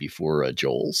job before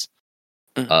Joel's.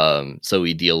 So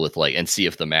we deal with like and see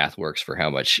if the math works for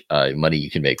how much money you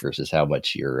can make versus how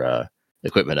much your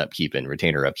equipment upkeep and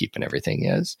retainer upkeep and everything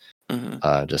is.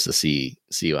 Just to see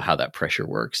how that pressure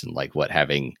works and like what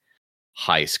having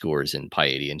high scores in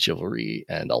piety and chivalry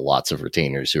and lots of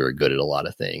retainers who are good at a lot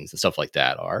of things and stuff like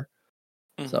that are.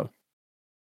 So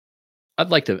I'd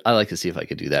like to see if I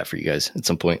could do that for you guys at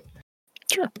some point.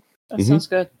 Sure. That Mhm. sounds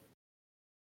good.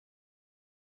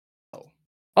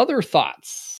 Other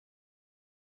thoughts?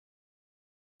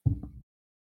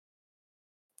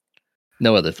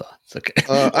 No other thoughts. Okay.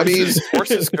 I mean,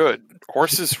 Horse is good.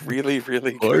 Horse is really,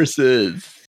 really good.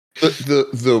 Horses.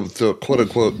 the quote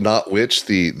unquote not witch,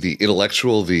 the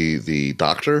intellectual, the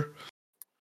doctor.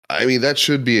 I mean, that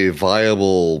should be a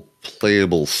viable,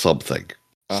 playable something,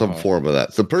 some Uh-huh. form of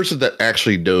that. The person that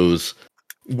actually knows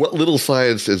what little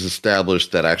science is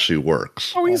established that actually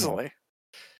works. Oh, easily.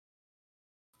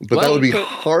 But Well, that would be but-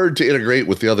 hard to integrate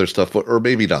with the other stuff, or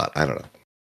maybe not. I don't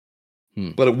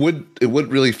know. But it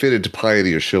wouldn't really fit into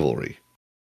Pioneer Chivalry.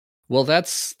 Well,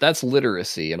 that's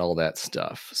literacy and all that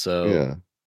stuff. So Yeah,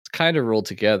 it's kind of rolled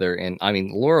together. And I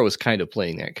mean, Laura was kind of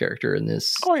playing that character in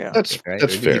this. Oh, yeah. that's Right.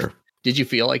 that's Did you- fair. Did you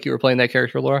feel like you were playing that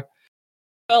character, Laura?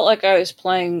 Felt like I was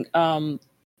playing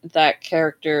that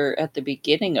character at the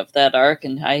beginning of that arc,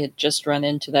 and I had just run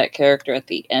into that character at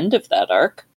the end of that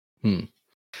arc.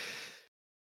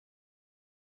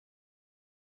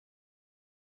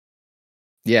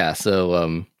 Yeah.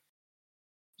 So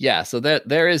so that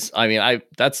there is. I mean,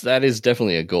 that is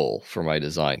definitely a goal for my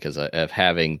design because of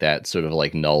having that sort of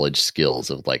like knowledge skills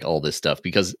of like all this stuff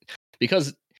because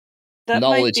That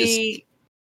knowledge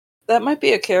might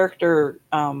be a character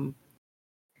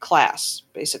class,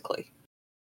 basically.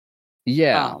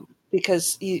 yeah.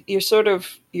 Because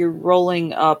you're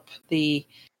rolling up the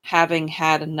having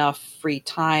had enough free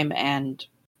time and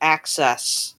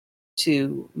access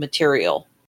to material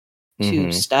to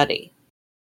Mhm. study.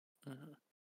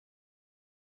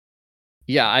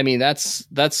 Yeah, I mean that's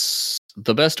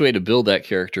the best way to build that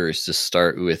character is to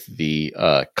start with the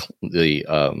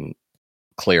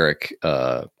cleric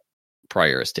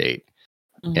prior estate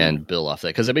Mhm. and build off that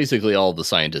because basically all the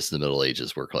scientists in the Middle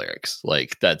Ages were clerics.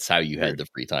 Like that's how you had the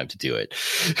free time to do it.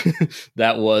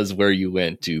 That was where you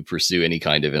went to pursue any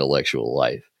kind of intellectual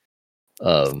life,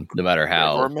 no matter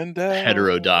how Gregor Mendel.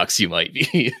 heterodox you might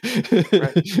be.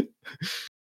 Right.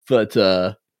 But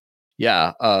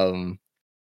yeah,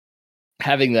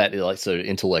 having that like sort of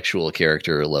intellectual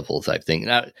character level type thing.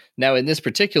 Now in this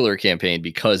particular campaign,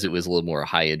 because it was a little more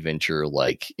high adventure,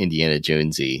 like Indiana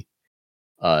Jonesy,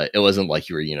 it wasn't like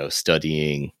you were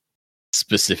studying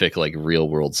specific like real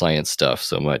world science stuff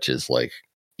so much as like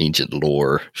ancient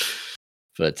lore.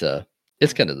 But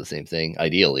it's kind of the same thing,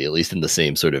 ideally, at least in the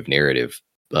same sort of narrative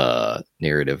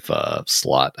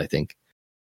slot, I think.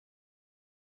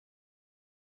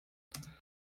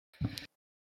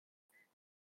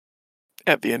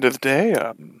 At the end of the day,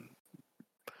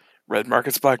 Red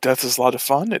Market's Black Death is a lot of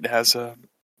fun. It has a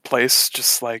place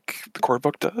just like the core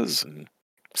book does, and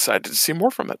excited to see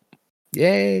more from it.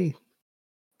 Yay!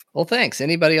 Well, thanks.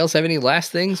 Anybody else have any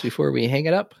last things before we hang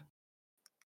it up?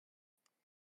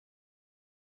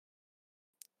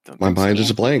 Don't My think so. mind is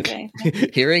a blank. Okay.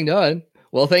 Hearing none.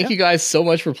 Well, thank Yeah. you guys so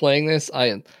much for playing this.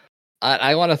 I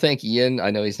want to thank Ian.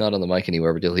 I know he's not on the mic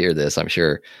anymore, but he'll hear this, I'm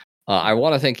sure. I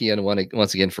want to thank Ian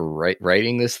once again for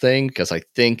writing this thing because I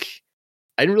think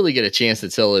I didn't really get a chance to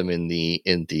tell him in the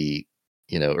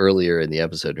earlier in the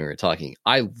episode when we were talking.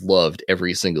 I loved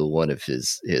every single one of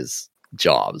his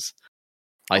jobs.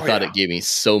 I Oh, thought yeah. it gave me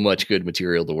so much good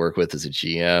material to work with as a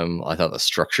GM. I thought the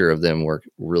structure of them worked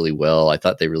really well. I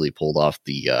thought they really pulled off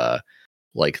the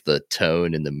like the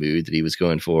tone and the mood that he was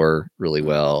going for really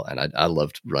well, and I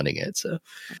loved running it. So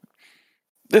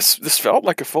This felt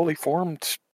like a fully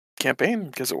formed campaign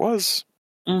because it was.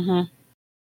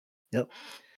 Mm-hmm.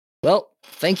 well,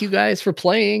 thank you guys for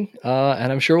playing,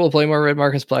 and I'm sure we'll play more Red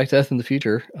Market's Black Death in the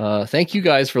future. Thank you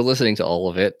guys for listening to all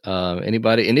of it.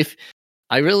 Anybody, and if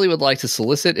I really would like to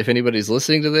solicit, if anybody's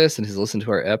listening to this and has listened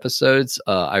to our episodes,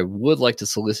 I would like to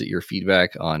solicit your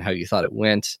feedback on how you thought it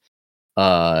went.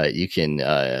 You can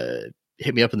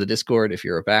hit me up in the Discord if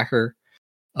you're a backer.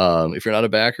 If you're not a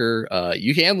backer,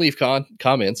 you can leave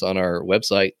comments on our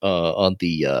website on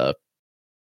the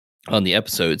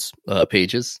episodes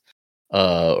pages,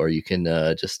 or you can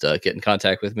just get in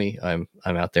contact with me. I'm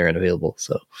out there and available.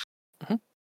 So,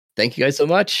 Thank you guys so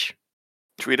much.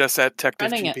 Tweet us at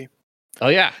Running TechDivGP. Oh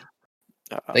yeah,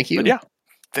 thank you. But yeah,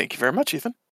 thank you very much,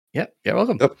 Ethan. Yep, you're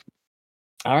welcome. Yep.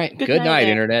 All right, Good good night, night, Ed.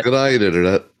 Internet. Good night,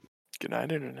 Internet. Good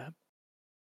night, Internet.